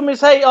said to him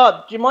is, hey,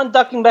 do you mind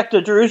ducking back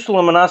to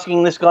Jerusalem and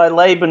asking this guy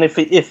Laban if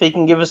he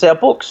can give us our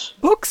books?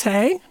 Books,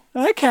 hey?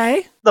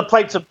 Okay. The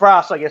plates of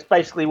brass, I guess,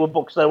 basically were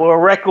books. They were a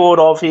record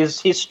of his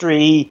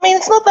history. I mean,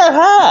 it's not that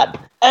hard.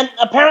 And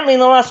apparently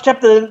in the last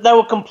chapter, they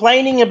were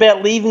complaining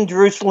about leaving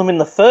Jerusalem in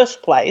the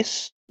first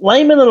place.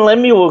 Laman and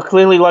Lemuel were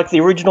clearly like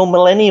the original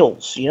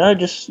millennials,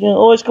 just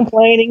always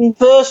complaining.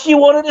 First you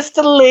wanted us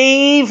to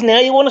leave, now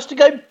you want us to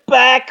go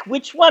back.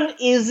 Which one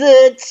is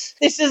it?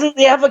 This isn't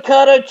the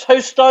avocado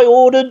toast I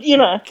ordered,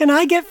 Can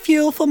I get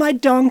fuel for my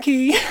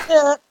donkey?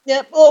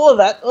 Yeah, all of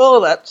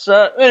that.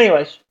 So,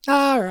 anyways.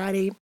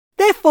 Alrighty.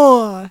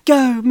 Therefore,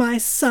 go, my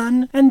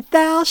son, and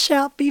thou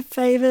shalt be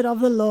favoured of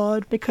the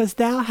Lord, because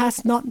thou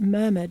hast not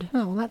murmured.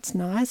 Oh, well, that's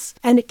nice.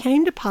 And it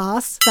came to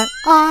pass that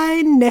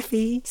I,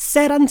 Nephi,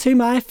 said unto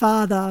my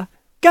father,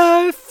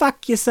 go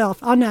fuck yourself.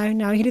 Oh,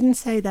 no, he didn't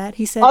say that.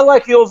 He said... I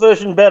like your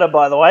version better,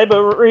 by the way,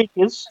 but read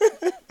his.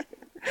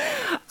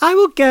 I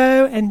will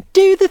go and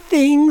do the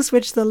things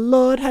which the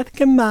Lord hath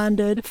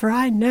commanded, for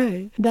I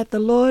know that the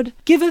Lord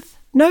giveth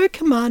no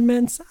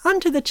commandments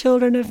unto the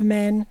children of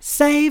men,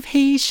 save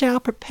he shall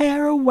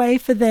prepare a way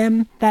for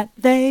them, that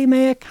they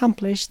may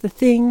accomplish the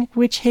thing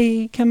which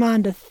he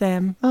commandeth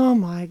them. Oh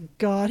my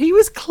God, he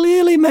was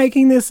clearly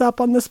making this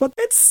up on the spot.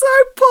 It's so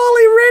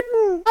poorly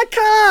written. I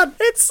can't.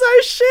 It's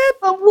so shit.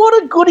 But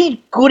what a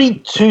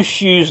goody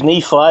two-shoes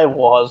Nephi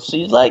was.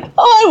 He's like,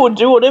 I will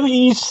do whatever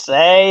you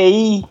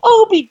say.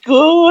 I'll be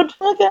good.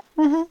 Okay.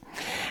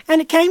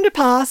 And it came to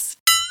pass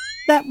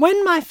that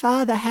when my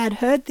father had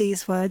heard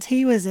these words,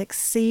 he was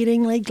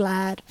exceedingly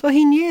glad, for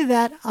he knew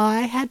that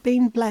I had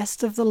been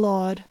blessed of the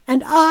Lord.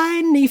 And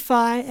I, Nephi,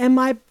 and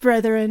my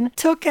brethren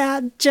took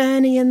our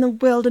journey in the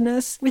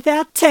wilderness with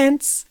our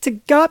tents to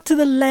go up to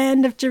the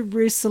land of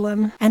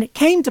Jerusalem. And it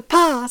came to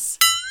pass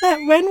that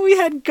when we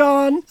had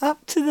gone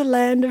up to the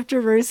land of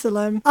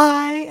Jerusalem,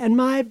 I and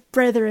my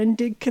brethren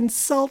did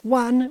consult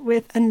one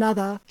with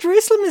another.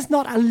 Jerusalem is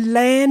not a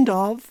land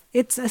of,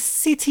 it's a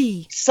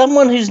city.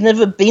 Someone who's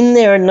never been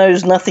there and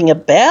knows nothing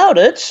about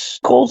it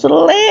calls it a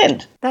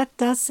land. That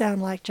does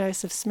sound like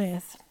Joseph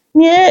Smith.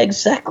 Yeah,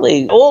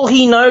 exactly. All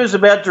he knows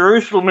about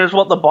Jerusalem is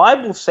what the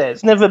Bible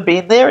says. Never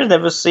been there, he's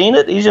never seen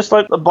it. He's just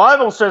like, the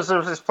Bible says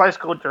there's this place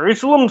called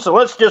Jerusalem, so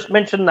let's just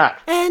mention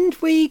that. And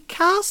we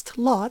cast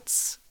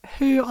lots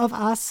who of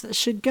us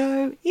should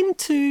go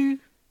into...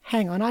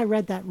 Hang on, I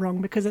read that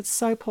wrong because it's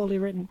so poorly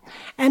written.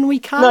 And we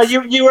cast... No,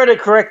 you read it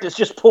correct. It's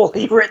just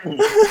poorly written.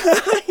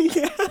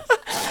 Yeah.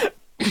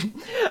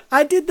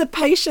 I did the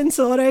Patience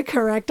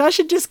autocorrect. I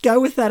should just go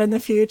with that in the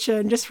future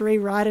and just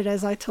rewrite it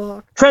as I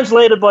talk.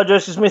 Translated by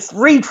Joseph Smith,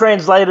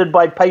 retranslated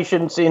by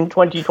Patience in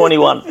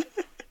 2021.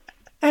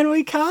 And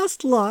we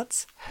cast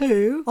lots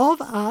who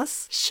of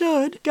us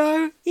should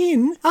go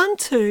in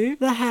unto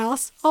the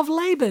house of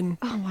Laban.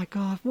 Oh my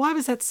God, why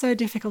was that so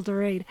difficult to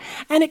read?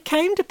 And it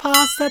came to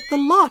pass that the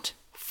lot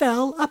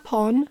fell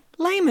upon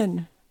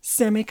Laman,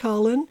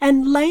 semicolon,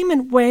 and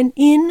Laman went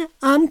in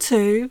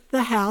unto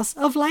the house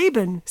of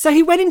Laban. So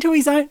he went into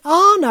his own...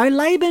 Oh no,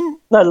 Laban...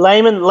 No,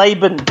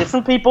 Laban,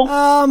 different people.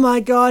 Oh my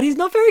God, he's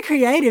not very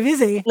creative, is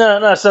he?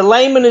 No, so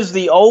Laman is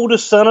the older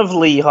son of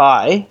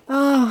Lehi.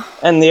 Oh.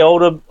 And the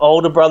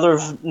older brother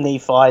of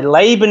Nephi.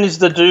 Laban is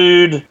the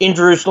dude in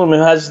Jerusalem who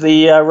has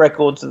the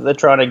records that they're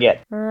trying to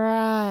get.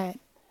 Right.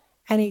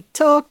 And he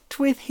talked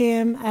with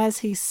him as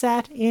he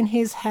sat in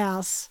his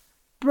house.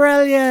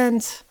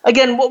 Brilliant.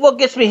 Again, what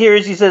gets me here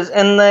is he says,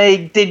 and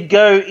they did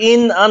go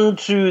in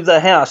unto the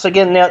house.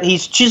 Again, now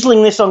he's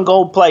chiseling this on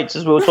gold plates,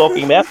 as we were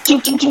talking about.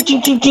 Chink, chink, chink,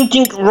 chink, chink, chink,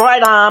 chink.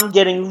 Right arm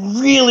getting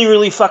really,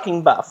 really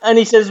fucking buff. And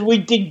he says, we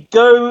did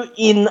go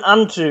in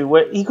unto,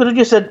 where he could have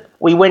just said,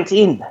 we went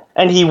in.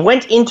 And he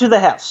went into the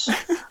house.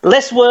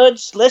 Less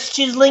words, less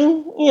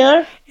chiseling,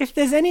 If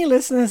there's any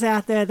listeners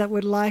out there that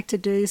would like to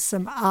do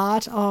some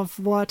art of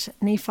what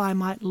Nephi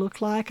might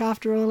look like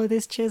after all of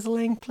this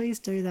chiseling, please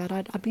do that.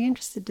 I'd be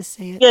interested to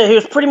see it. Yeah, he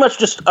was pretty much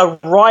just a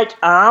right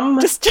arm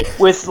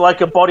with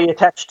like a body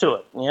attached to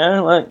it,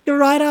 like... The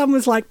right arm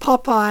was like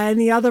Popeye and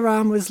the other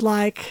arm was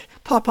like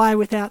Popeye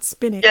without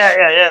spinach.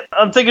 Yeah.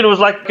 I'm thinking it was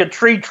like a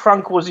tree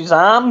trunk was his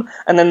arm,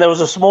 and then there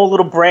was a small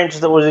little branch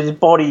that was his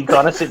body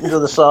kind of sitting to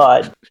the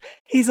side.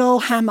 He's all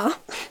hammer.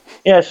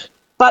 Yes.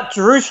 But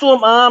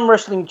Jerusalem arm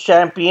wrestling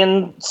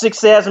champion,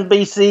 6000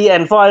 BC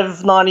and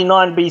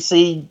 599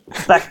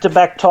 BC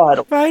back-to-back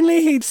title. If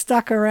only he'd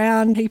stuck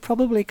around, he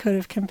probably could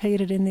have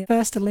competed in the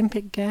first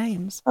Olympic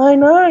Games. I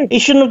know. He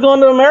shouldn't have gone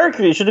to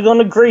America. He should have gone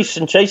to Greece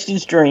and chased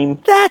his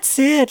dream. That's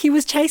it. He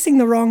was chasing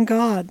the wrong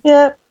god.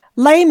 Yeah.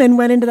 Laman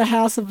went into the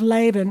house of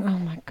Laban. Oh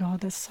my God,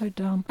 that's so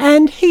dumb.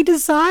 And he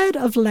desired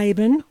of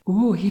Laban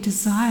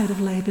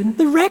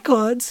the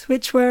records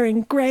which were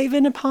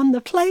engraven upon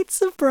the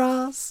plates of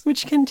brass,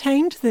 which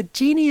contained the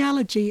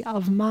genealogy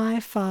of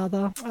my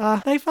father.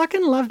 They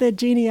fucking love their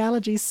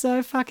genealogy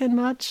so fucking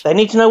much. They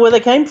need to know where they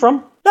came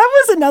from.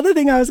 That was another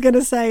thing I was going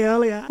to say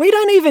earlier. We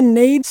don't even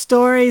need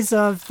stories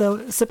of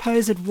the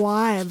supposed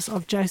wives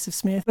of Joseph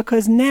Smith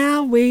because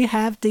now we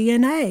have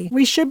DNA.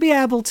 We should be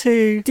able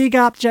to dig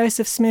up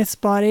Joseph Smith's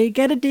body,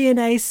 get a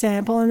DNA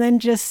sample, and then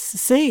just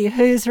see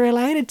who's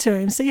related to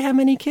him, see how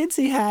many kids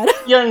he had.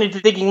 You don't need to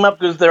dig him up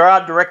because there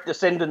are direct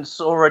descendants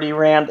already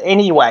around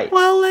anyway.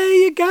 Well, there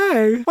you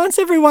go. Once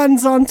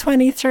everyone's on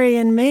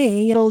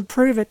 23andMe, it'll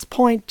prove its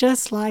point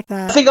just like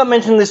that. I think I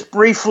mentioned this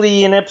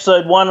briefly in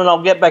episode 1 and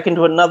I'll get back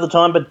into it another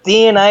time, but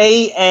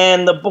DNA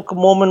and the Book of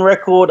Mormon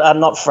record are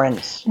not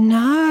friends.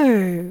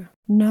 No.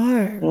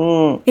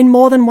 In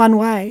more than one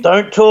way.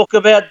 Don't talk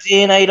about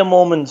DNA to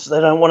Mormons. They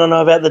don't want to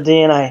know about the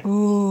DNA.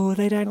 Ooh,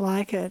 they don't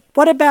like it.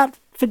 What about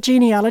for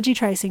genealogy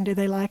tracing? Do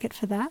they like it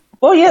for that?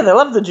 Well, yeah, they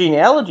love the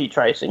genealogy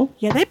tracing.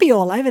 Yeah, they'd be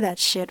all over that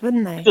shit,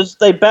 wouldn't they? Because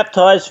they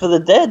baptise for the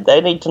dead.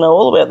 They need to know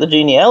all about the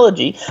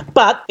genealogy.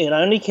 But it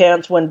only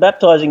counts when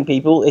baptising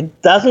people.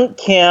 It doesn't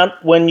count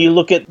when you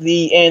look at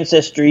the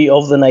ancestry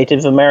of the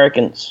Native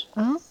Americans.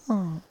 Oh.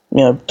 You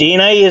know,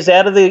 DNA is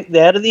out of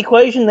the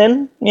equation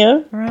then, you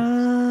know.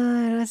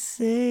 Right, I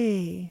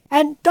see.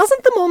 And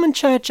doesn't the Mormon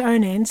Church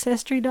own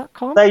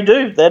Ancestry.com? They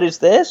do. That is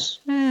theirs.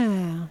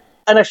 Yeah.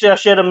 And actually, I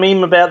shared a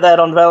meme about that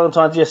on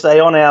Valentine's yesterday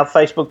on our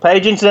Facebook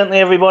page. Incidentally,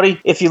 everybody,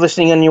 if you're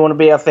listening and you want to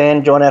be our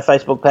fan, join our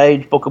Facebook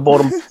page, Book of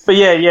Boredom. But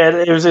yeah,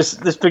 it was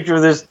this picture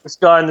of this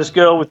guy and this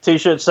girl with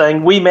T-shirts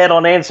saying, "We met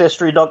on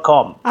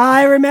Ancestry.com."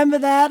 I remember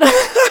that.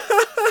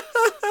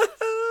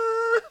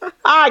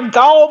 I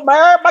go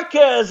marry my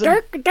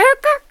cousin.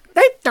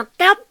 They took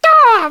out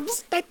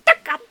Dobbs.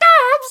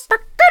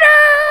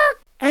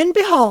 And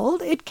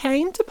behold, it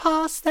came to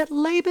pass that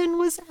Laban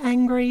was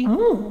angry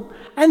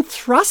and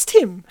thrust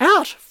him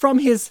out from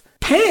his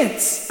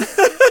pants.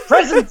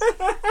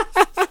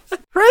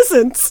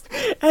 Presents,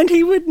 and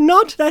he would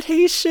not that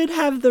he should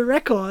have the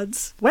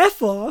records.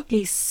 Wherefore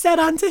he said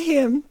unto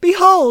him,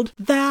 Behold,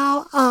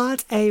 thou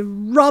art a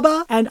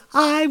robber, and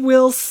I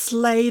will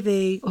slay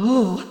thee.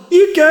 Oh,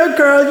 you go,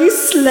 girl, you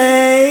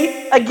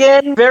slay.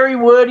 Again, very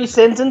wordy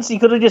sentence. He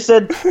could have just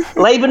said,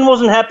 Laban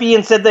wasn't happy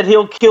and said that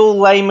he'll kill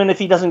Laman if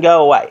he doesn't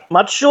go away.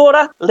 Much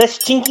shorter, less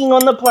chinking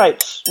on the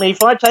plates.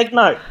 If I take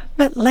note.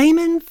 But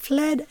Laman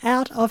fled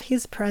out of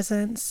his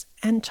presence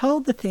and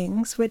told the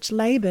things which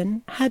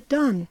Laban had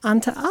done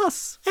unto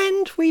us.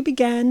 And we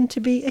began to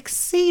be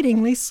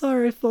exceedingly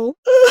sorrowful.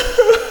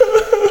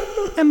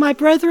 And my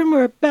brethren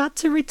were about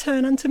to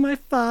return unto my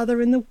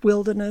father in the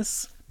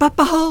wilderness. But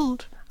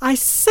behold, I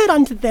said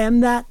unto them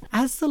that,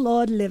 as the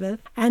Lord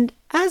liveth, and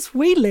as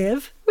we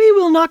live, we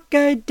will not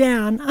go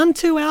down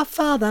unto our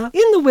father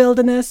in the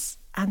wilderness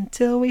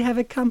until we have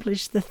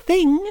accomplished the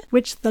thing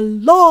which the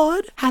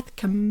Lord hath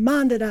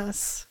commanded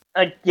us.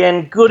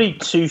 Again, goody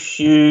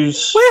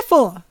two-shoes.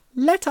 Wherefore,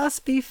 let us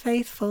be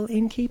faithful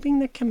in keeping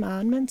the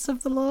commandments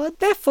of the Lord.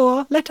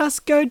 Therefore, let us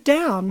go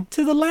down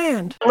to the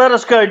land. Let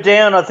Us Go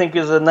Down, I think,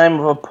 is the name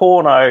of a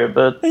porno,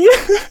 but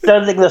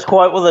don't think that's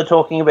quite what they're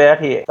talking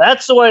about here.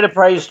 That's the way to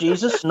praise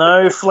Jesus.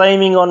 No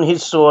flaming on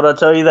his sword, I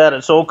tell you that.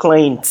 It's all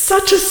clean.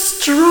 Such a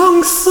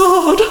strong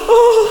sword.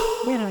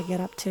 Oh. Where did I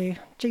get up to?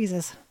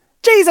 Jesus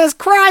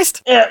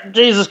Christ! Yeah,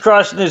 Jesus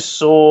Christ and his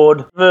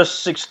sword. Verse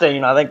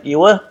 16, I think you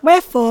were.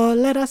 Wherefore,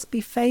 let us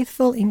be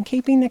faithful in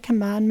keeping the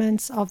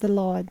commandments of the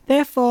Lord.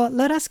 Therefore,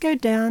 let us go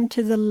down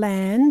to the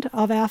land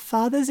of our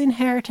father's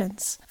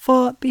inheritance.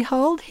 For,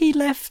 behold, he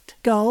left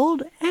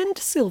gold and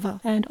silver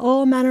and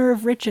all manner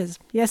of riches.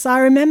 Yes, I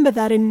remember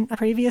that in a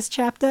previous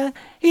chapter.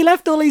 He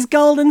left all his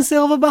gold and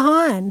silver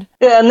behind.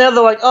 Yeah, and now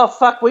they're like, oh,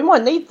 fuck, we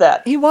might need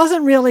that. He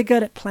wasn't really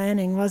good at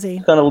planning, was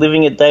he? Kind of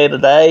living it day to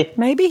day.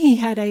 Maybe he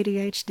had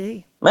ADHD.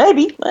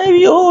 Maybe,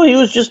 or he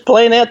was just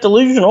plain out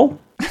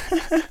delusional.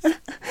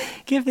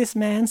 Give this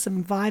man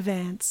some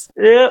Vyvanse.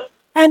 Yeah.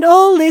 And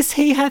all this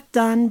he hath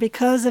done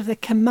because of the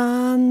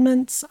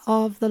commandments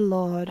of the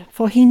Lord.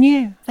 For he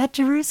knew that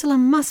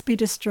Jerusalem must be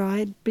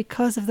destroyed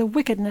because of the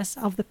wickedness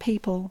of the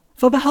people.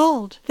 For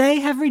behold, they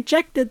have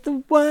rejected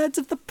the words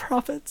of the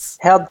prophets.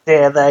 How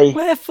dare they?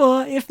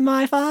 Wherefore, if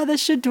my father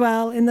should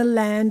dwell in the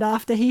land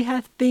after he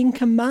hath been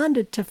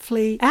commanded to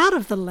flee out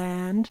of the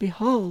land,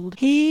 behold,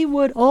 he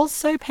would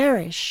also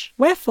perish.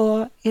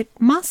 Wherefore, it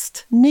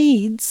must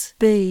needs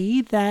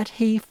be that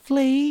he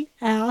flee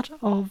out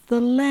of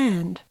the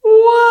land.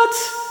 What?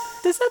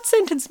 Does that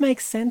sentence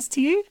make sense to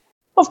you?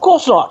 Of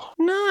course not.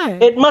 No.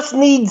 It must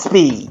needs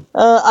be.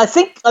 I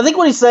think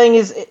what he's saying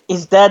is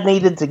his dad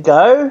needed to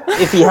go.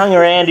 If he hung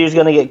around, he was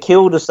going to get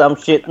killed or some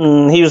shit,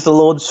 and he was the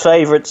Lord's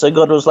favourite, so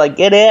God was like,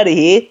 get out of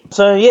here.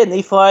 So, yeah,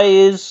 Nephi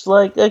is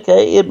like,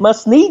 okay, it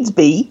must needs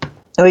be.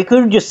 So he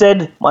could have just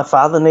said, my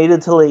father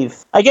needed to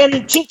leave. Again,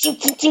 chink, chink,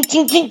 chink, chink,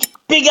 chink, chink,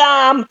 big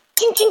arm,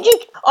 chink, chink,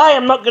 chink. I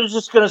am not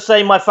just going to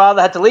say my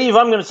father had to leave.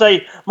 I'm going to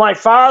say my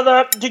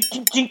father, chink,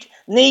 chink, chink,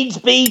 needs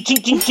be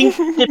chink, chink,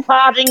 chink,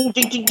 departing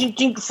chink, chink, chink,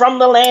 chink, from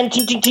the land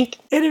chink, chink, chink.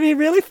 It'd be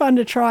really fun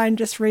to try and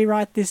just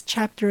rewrite this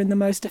chapter in the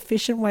most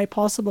efficient way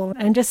possible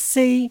and just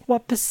see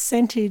what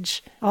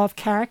percentage of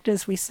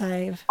characters we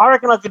save. I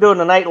reckon I could do it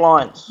in 8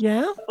 lines.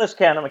 Yeah? Let's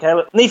count them, okay?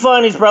 Look, Nephi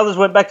and his brothers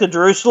went back to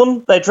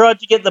Jerusalem. They tried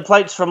to get the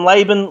plates from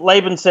Laban.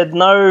 Laban said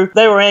no.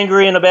 They were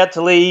angry and about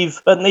to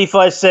leave, but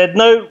Nephi said,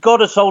 no, God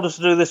has told us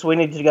to do this. We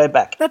need to go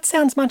back. That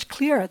sounds much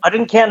clearer. I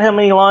didn't count how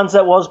many lines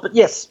that was, but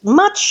yes,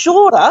 much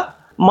shorter.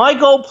 My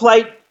gold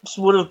plates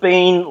would have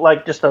been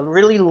like just a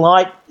really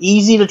light,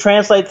 easy to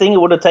translate thing. It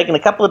would have taken a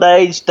couple of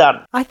days,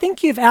 done. I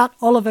think you've out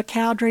Oliver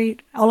Cowdery.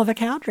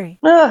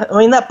 I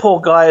mean, that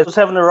poor guy was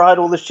having to write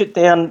all this shit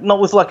down,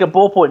 not with like a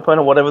ballpoint pen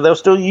or whatever. They were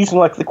still using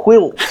like the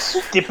quills,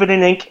 dip it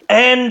in ink.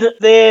 And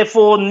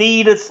therefore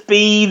needeth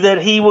be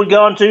that he would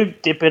go on to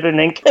dip it in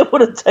ink. It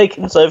would have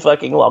taken so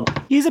fucking long.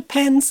 Use a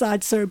pen,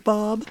 Sideshow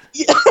Bob.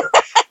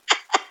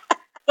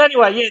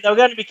 Anyway, yeah, they were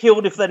going to be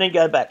killed if they didn't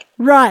go back.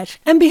 Right.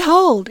 And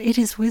behold, it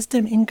is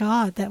wisdom in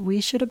God that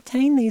we should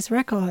obtain these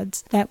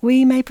records, that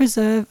we may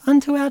preserve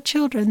unto our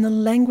children the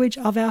language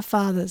of our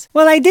fathers.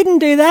 Well, they didn't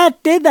do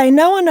that, did they?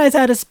 No one knows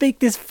how to speak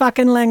this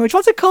fucking language.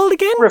 What's it called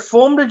again?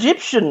 Reformed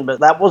Egyptian, but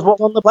that was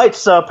what was on the plates.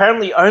 So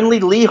apparently only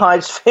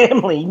Lehi's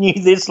family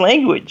knew this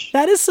language.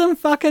 That is some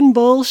fucking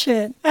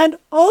bullshit. And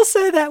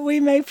also that we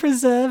may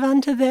preserve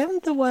unto them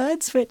the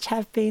words which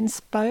have been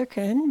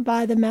spoken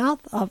by the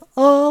mouth of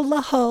all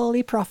the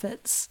holy prophets.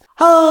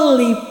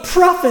 Holy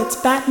prophets,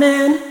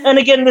 Batman! And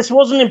again, this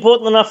wasn't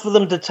important enough for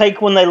them to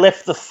take when they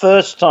left the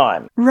first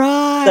time.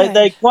 Right.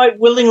 They quite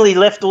willingly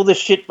left all this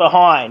shit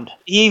behind.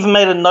 He even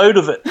made a note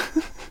of it.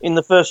 In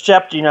the first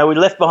chapter, you know, we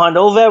left behind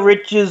all of our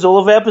riches, all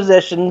of our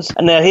possessions,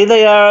 and now here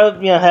they are,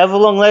 you know, however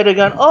long later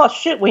going, oh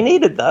shit, we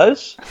needed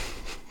those.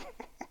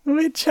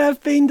 Which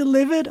have been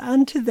delivered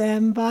unto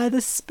them by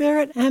the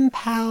Spirit and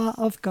power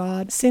of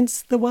God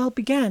since the world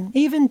began,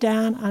 even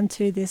down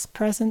unto this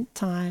present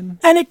time.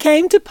 And it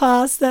came to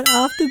pass that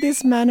after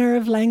this manner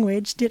of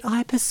language did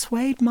I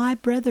persuade my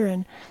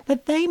brethren,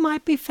 that they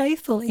might be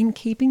faithful in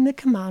keeping the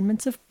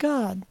commandments of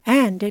God.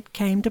 And it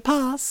came to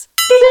pass,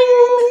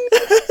 ding!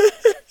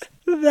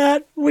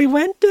 that we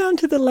went down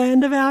to the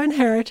land of our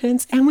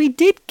inheritance, and we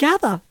did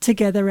gather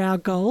together our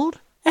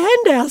gold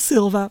and our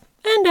silver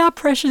and our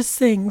precious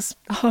things.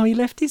 Oh, he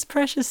left his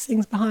precious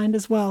things behind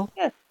as well.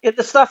 Yeah,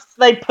 the stuff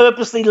they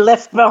purposely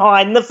left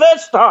behind the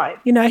first time.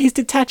 You know, his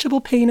detachable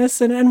penis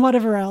and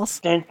whatever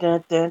else.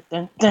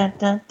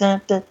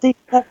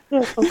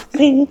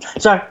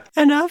 Sorry.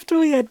 And after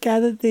we had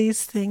gathered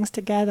these things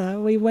together,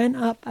 we went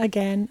up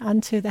again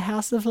unto the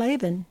house of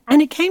Laban.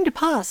 And it came to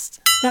pass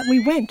that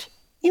we went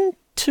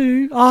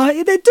into... Oh,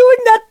 they're doing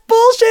that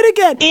bullshit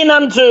again. In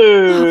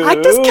unto. I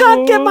just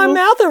can't get my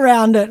mouth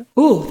around it.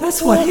 Ooh,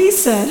 that's what he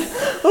said.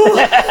 Ooh.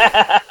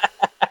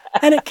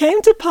 And it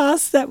came to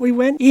pass that we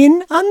went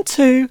in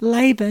unto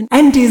Laban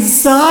and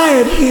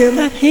desired him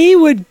that he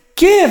would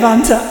give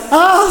unto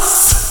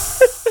us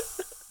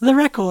the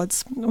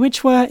records,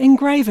 which were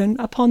engraven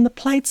upon the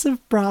plates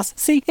of brass.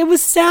 See, it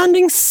was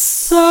sounding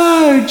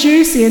so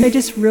juicy, and they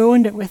just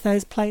ruined it with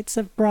those plates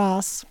of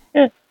brass.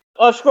 Yeah.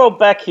 I've scrolled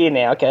back here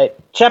now, okay.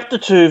 Chapter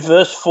 2,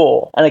 verse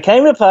 4. And it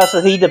came to pass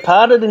that he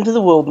departed into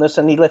the wilderness,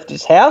 and he left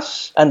his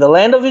house, and the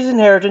land of his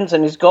inheritance,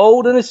 and his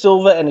gold, and his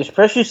silver, and his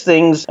precious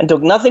things, and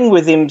took nothing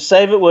with him,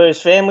 save it were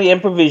his family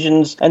and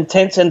provisions, and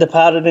tents, and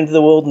departed into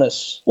the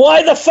wilderness.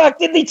 Why the fuck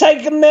did he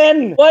take them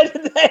then? Why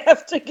did they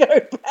have to go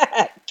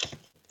back?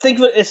 Think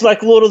of it, it's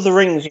like Lord of the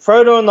Rings.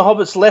 Frodo and the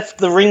hobbits left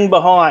the ring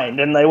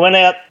behind, and they went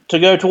out to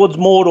go towards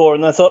Mordor,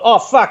 and they thought, oh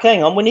fuck,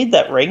 hang on, we need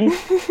that ring.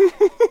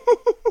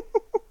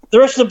 The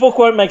rest of the book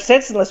won't make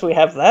sense unless we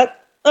have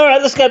that. All right,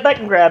 let's go back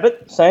and grab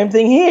it. Same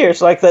thing here. It's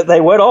like that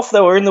they went off,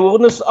 they were in the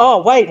wilderness.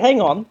 Oh, wait,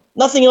 hang on.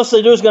 Nothing else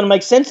they do is going to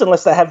make sense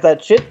unless they have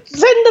that shit.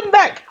 Send them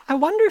back. I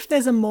wonder if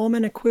there's a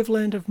Mormon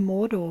equivalent of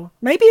Mordor.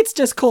 Maybe it's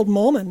just called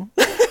Mormon.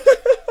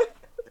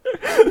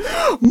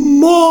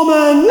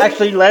 Mormon!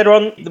 Actually, later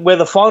on, where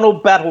the final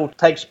battle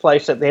takes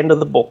place at the end of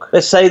the book, they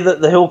say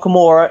that the Hill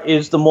Cumorah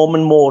is the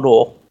Mormon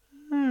Mordor.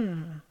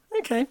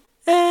 Okay.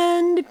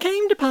 And it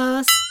came to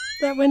pass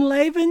that when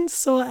Laban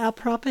saw our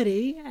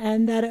property,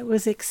 and that it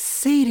was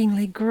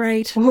exceedingly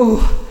great,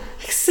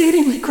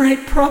 exceeding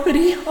great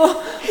property,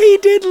 he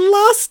did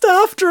lust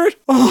after it.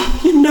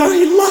 He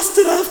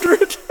lusted after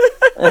it.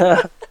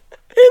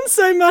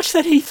 Insomuch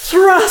that he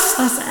thrust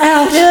us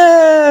out.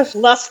 Yes,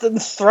 lust and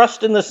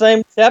thrust in the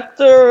same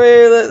chapter.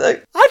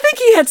 I think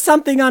he had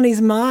something on his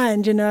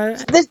mind, you know.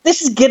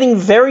 This is getting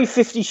very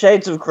 50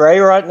 Shades of Grey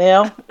right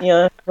now. You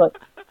know, like,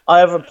 I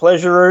have a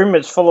pleasure room.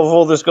 It's full of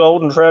all this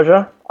gold and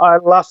treasure. I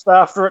lust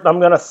after it, and I'm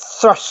going to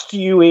thrust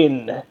you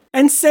in.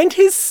 And sent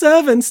his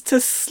servants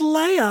to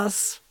slay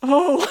us.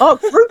 Oh,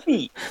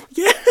 creepy.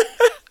 Yeah.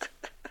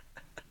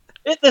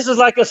 This is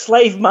like a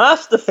slave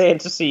master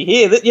fantasy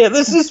here. Yeah,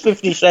 this is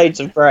 50 Shades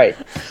of Grey.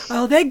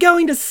 Oh, they're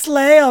going to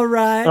slay, all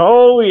right.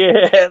 Oh,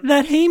 yeah.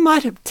 That he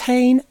might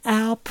obtain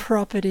our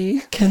property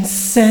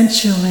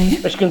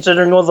consensually. Which,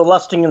 considering all the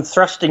lusting and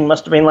thrusting,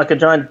 must have been like a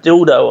giant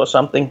dildo or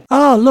something.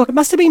 Oh, look, it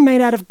must have been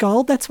made out of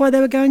gold. That's why they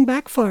were going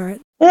back for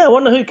it. Yeah, I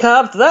wonder who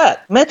carved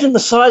that. Imagine the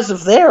size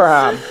of their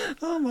arm.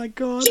 Oh, my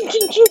God.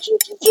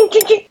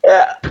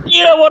 Yeah.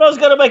 You know what? I was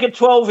going to make it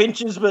 12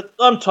 inches, but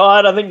I'm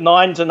tired. I think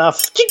 9's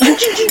enough.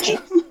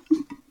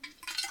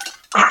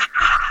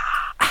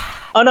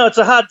 I know it's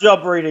a hard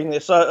job reading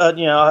this. I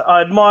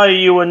admire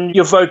you and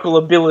your vocal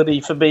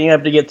ability for being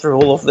able to get through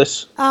all of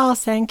this. Oh,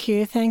 thank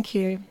you.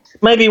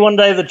 Maybe one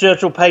day the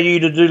church will pay you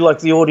to do like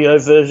the audio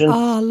version.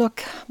 Oh,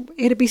 look,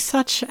 it'd be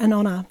such an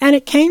honour. And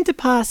it came to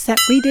pass that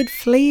we did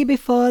flee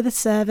before the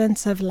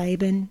servants of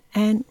Laban,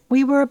 and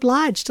we were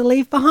obliged to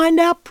leave behind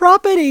our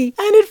property,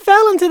 and it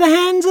fell into the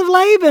hands of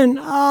Laban.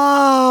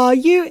 Oh,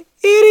 you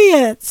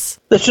idiots.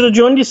 They should have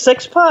joined your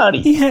sex party.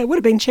 Yeah, it would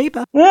have been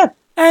cheaper. Yeah.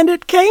 And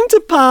it came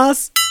to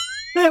pass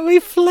that we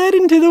fled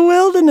into the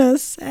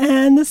wilderness,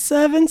 and the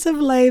servants of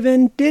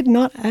Laban did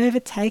not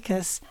overtake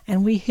us,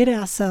 and we hid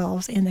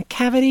ourselves in the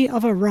cavity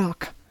of a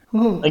rock.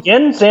 Ooh.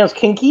 Again, sounds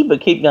kinky,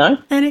 but keep going.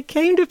 And it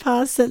came to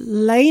pass that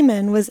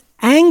Laman was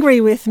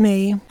angry with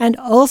me, and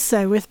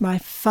also with my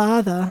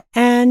father,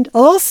 and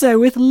also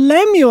with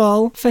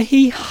Lemuel, for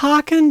he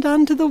hearkened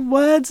unto the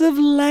words of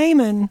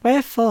Laman.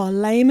 Wherefore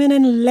Laman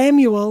and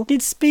Lemuel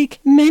did speak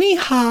many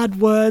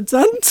hard words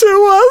unto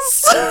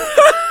us.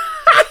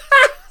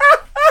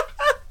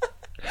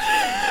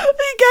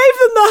 He gave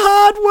them the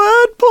hard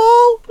word,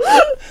 Paul.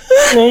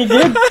 He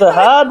did, the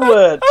hard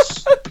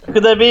words.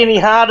 Could they be any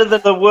harder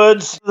than the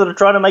words that are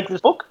trying to make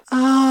this book?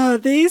 Oh,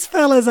 these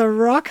fellas are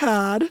rock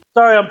hard.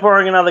 Sorry, I'm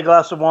pouring another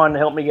glass of wine to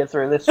help me get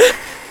through this.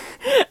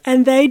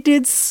 And they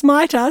did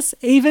smite us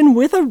even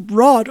with a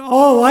rod.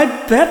 Oh, I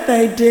bet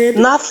they did.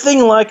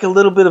 Nothing like a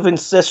little bit of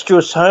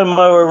incestuous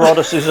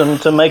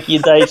homoeroticism to make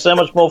your day so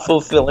much more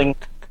fulfilling.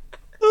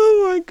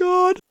 Oh, my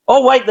God.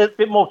 Oh, wait, there's a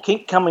bit more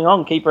kink coming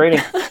on. Keep reading.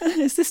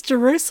 Is this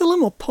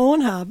Jerusalem or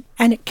Pornhub?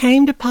 And it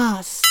came to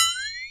pass,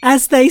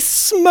 as they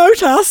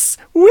smote us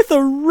with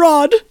a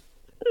rod,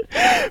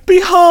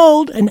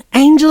 behold, an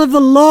angel of the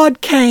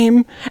Lord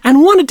came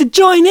and wanted to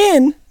join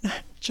in.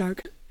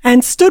 Joke.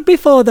 And stood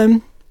before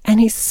them, and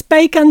he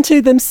spake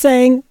unto them,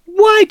 saying,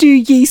 Why do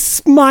ye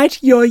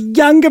smite your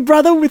younger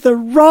brother with a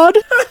rod?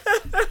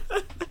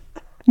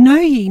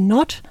 Know ye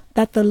not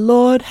that the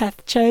Lord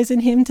hath chosen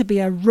him to be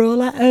a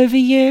ruler over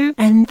you,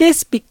 and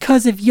this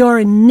because of your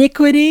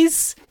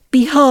iniquities?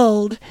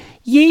 Behold,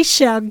 ye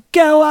shall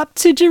go up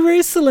to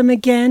Jerusalem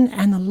again,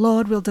 and the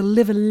Lord will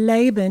deliver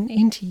Laban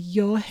into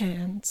your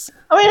hands.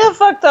 I mean, how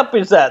fucked up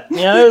is that? You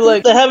know,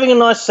 like they're having a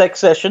nice sex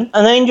session,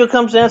 and the angel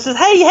comes down and says,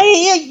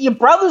 hey, your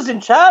brother's in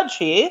charge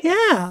here.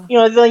 Yeah. You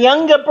know, the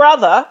younger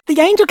brother.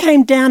 The angel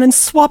came down and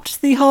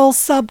swapped the whole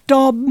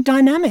sub-dom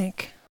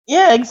dynamic.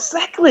 Yeah,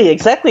 exactly.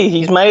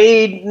 He's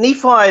made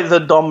Nephi the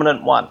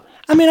dominant one.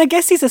 I mean, I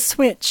guess he's a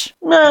switch.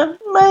 No,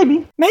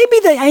 maybe. Maybe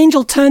the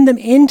angel turned them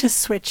into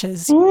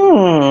switches. I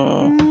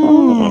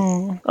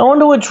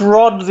wonder which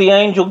rod the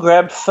angel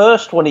grabbed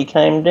first when he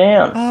came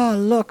down. Oh,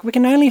 look, we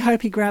can only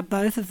hope he grabbed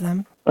both of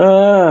them.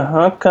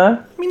 Okay.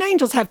 I mean,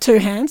 angels have two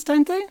hands,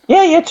 don't they?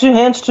 Yeah, 2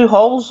 hands, 2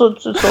 holes,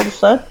 it's all the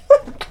same.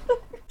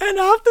 And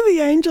after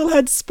the angel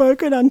had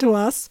spoken unto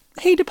us,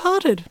 he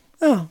departed.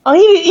 Oh,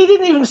 he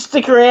didn't even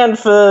stick around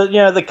for,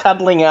 the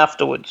cuddling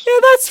afterwards. Yeah,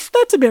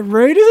 that's a bit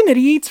rude, isn't it?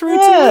 He eats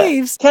roots and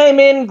leaves. Came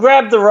in,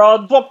 grabbed the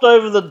rod, swapped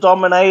over the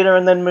Dominator,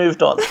 and then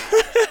moved on.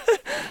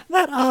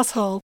 That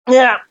asshole.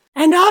 Yeah.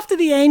 And after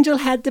the angel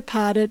had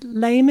departed,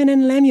 Laman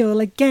and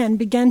Lemuel again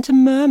began to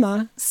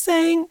murmur,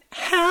 saying,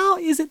 How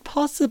is it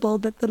possible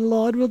that the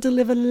Lord will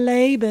deliver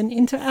Laban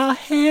into our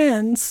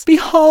hands?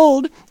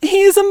 Behold,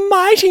 he is a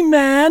mighty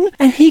man,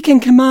 and he can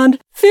command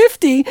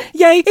 50,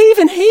 yea,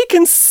 even he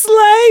can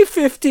slay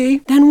 50.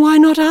 Then why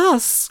not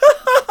us?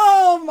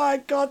 Oh my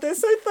God, they're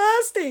so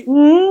thirsty.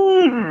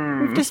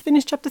 We've just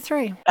finished chapter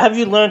 3. Have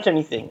you learnt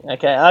anything?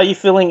 Okay, are you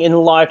feeling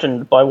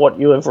enlightened by what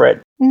you have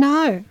read?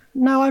 No,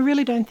 I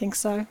really don't think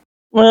so.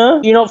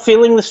 You're not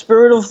feeling the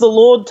Spirit of the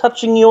Lord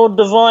touching your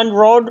divine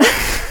rod?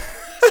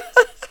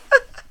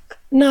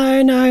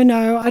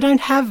 No, I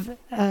don't have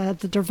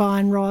the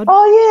divine rod.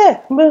 Oh,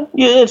 yeah. Well,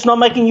 it's not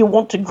making you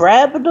want to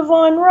grab a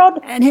divine rod?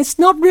 And it's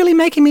not really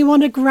making me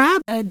want to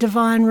grab a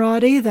divine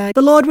rod either.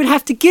 The Lord would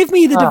have to give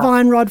me the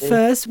divine rod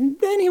first,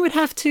 then he would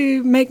have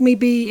to make me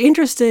be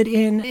interested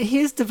in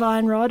his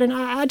divine rod, and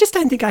I just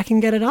don't think I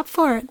can get it up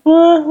for it.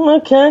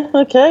 Okay.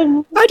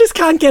 I just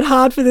can't get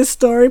hard for this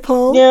story,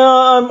 Paul. Yeah,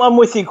 I'm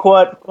with you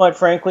quite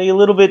frankly. A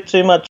little bit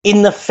too much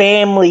in the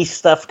family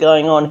stuff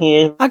going on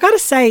here. I gotta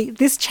say,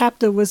 this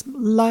chapter was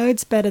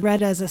loads better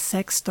read as a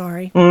sex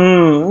story.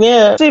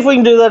 Yeah. See if we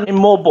can do that in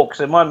more books.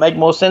 It might make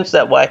more sense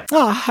that way.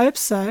 Oh, I hope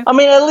so. I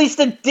mean, at least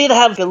it did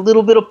have a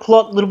little bit of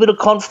plot, a little bit of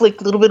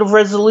conflict, a little bit of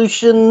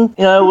resolution,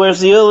 whereas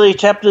the earlier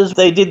chapters,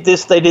 they did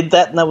this, they did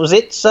that, and that was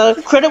it. So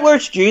credit where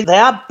it's due. They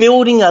are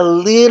building a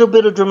little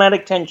bit of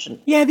dramatic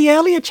tension. Yeah, the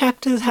earlier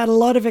chapters had a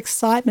lot of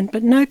excitement,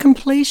 but no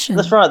completion.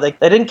 That's right.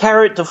 They didn't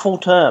carry it to full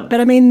term. But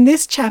I mean,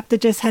 this chapter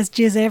just has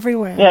jizz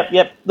everywhere.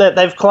 Yep.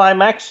 They've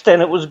climaxed,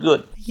 and it was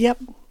good. Yep.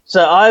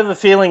 So I have a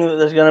feeling that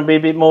there's going to be a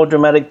bit more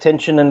dramatic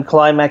tension and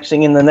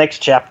climaxing in the next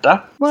chapter.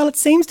 Well, it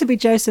seems to be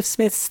Joseph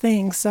Smith's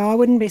thing, so I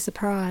wouldn't be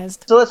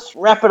surprised. So let's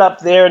wrap it up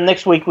there, and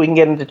next week we can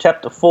get into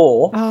chapter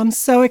 4. Oh, I'm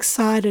so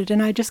excited,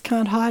 and I just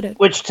can't hide it.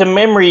 Which, to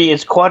memory,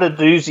 is quite a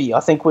doozy. I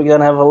think we're going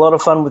to have a lot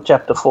of fun with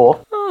chapter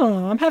 4.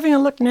 Oh, I'm having a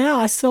look now.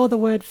 I saw the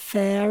word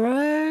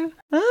Pharaoh.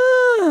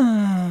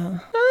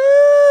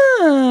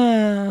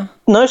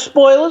 No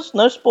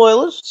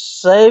spoilers.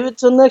 Save it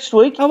till next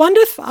week. I wonder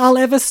if I'll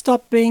ever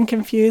stop being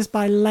confused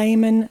by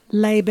Laman,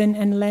 Laban,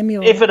 and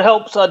Lemuel. If it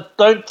helps, I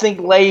don't think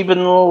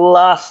Laban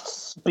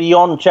lasts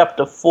beyond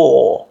chapter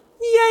 4.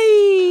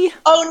 Yay!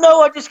 Oh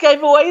no, I just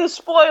gave away a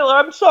spoiler.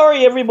 I'm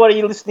sorry,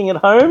 everybody listening at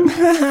home.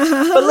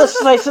 But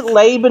let's face it,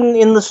 Laban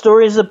in the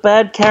story is a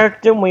bad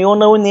character, and we all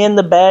know in the end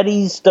the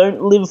baddies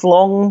don't live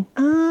long.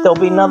 There'll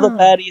be another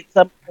baddie at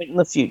some point in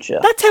the future.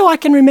 That's how I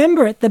can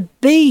remember it. The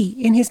B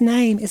in his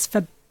name is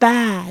for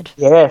bad.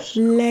 Yes.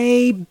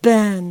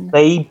 Laban.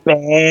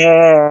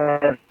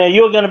 Laban. Now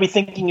you're going to be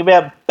thinking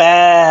about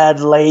bad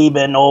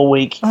Laban all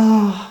week.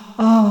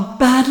 Oh,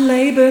 bad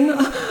Laban.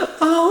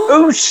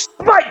 Oh,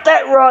 spike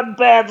that rod,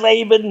 bad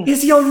Laban.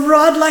 Is your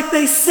rod like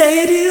they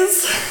say it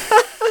is?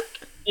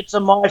 It's a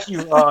mighty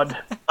rod.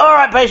 All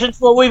right,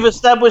 patients. Well, we've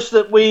established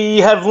that we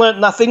have learnt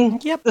nothing.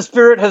 Yep. The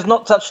spirit has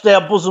not touched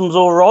our bosoms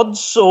or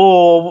rods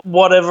or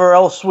whatever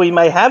else we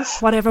may have.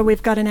 Whatever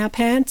we've got in our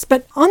pants.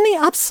 But on the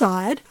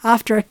upside,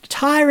 after a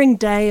tiring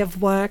day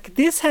of work,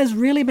 this has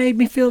really made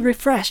me feel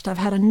refreshed. I've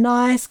had a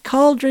nice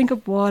cold drink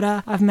of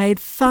water. I've made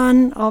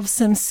fun of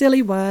some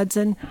silly words,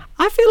 and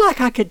I feel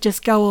like I could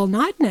just go all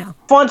night now.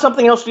 Find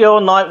something else to go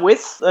all night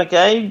with,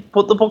 okay?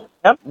 Put the book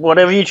up.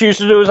 Whatever you choose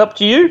to do is up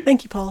to you.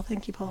 Thank you, Paul.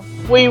 Thank you, Paul.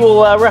 We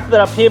will wrap that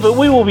up here, but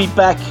we will be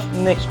back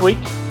next week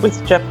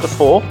with chapter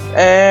 4.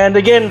 And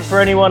again, for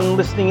anyone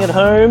listening at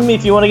home,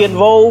 if you want to get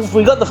involved,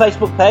 we've got the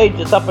Facebook page.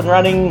 It's up and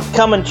running.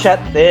 Come and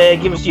chat there.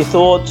 Give us your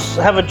thoughts.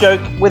 Have a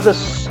joke with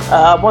us.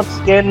 Once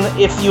again,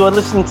 if you are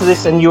listening to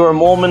this and you're a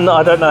Mormon,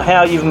 I don't know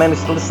how you've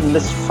managed to listen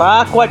this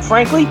far, quite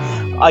frankly.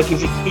 I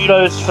give you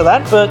kudos for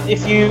that, but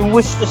if you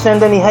wish to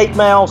send any hate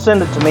mail,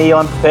 send it to me.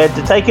 I'm prepared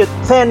to take it.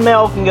 Fan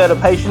mail can go to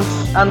Patience.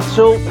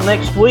 Until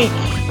next week,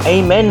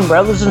 amen,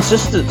 brothers and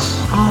sisters.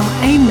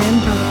 Oh, amen,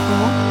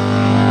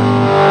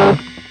 Brother Paul.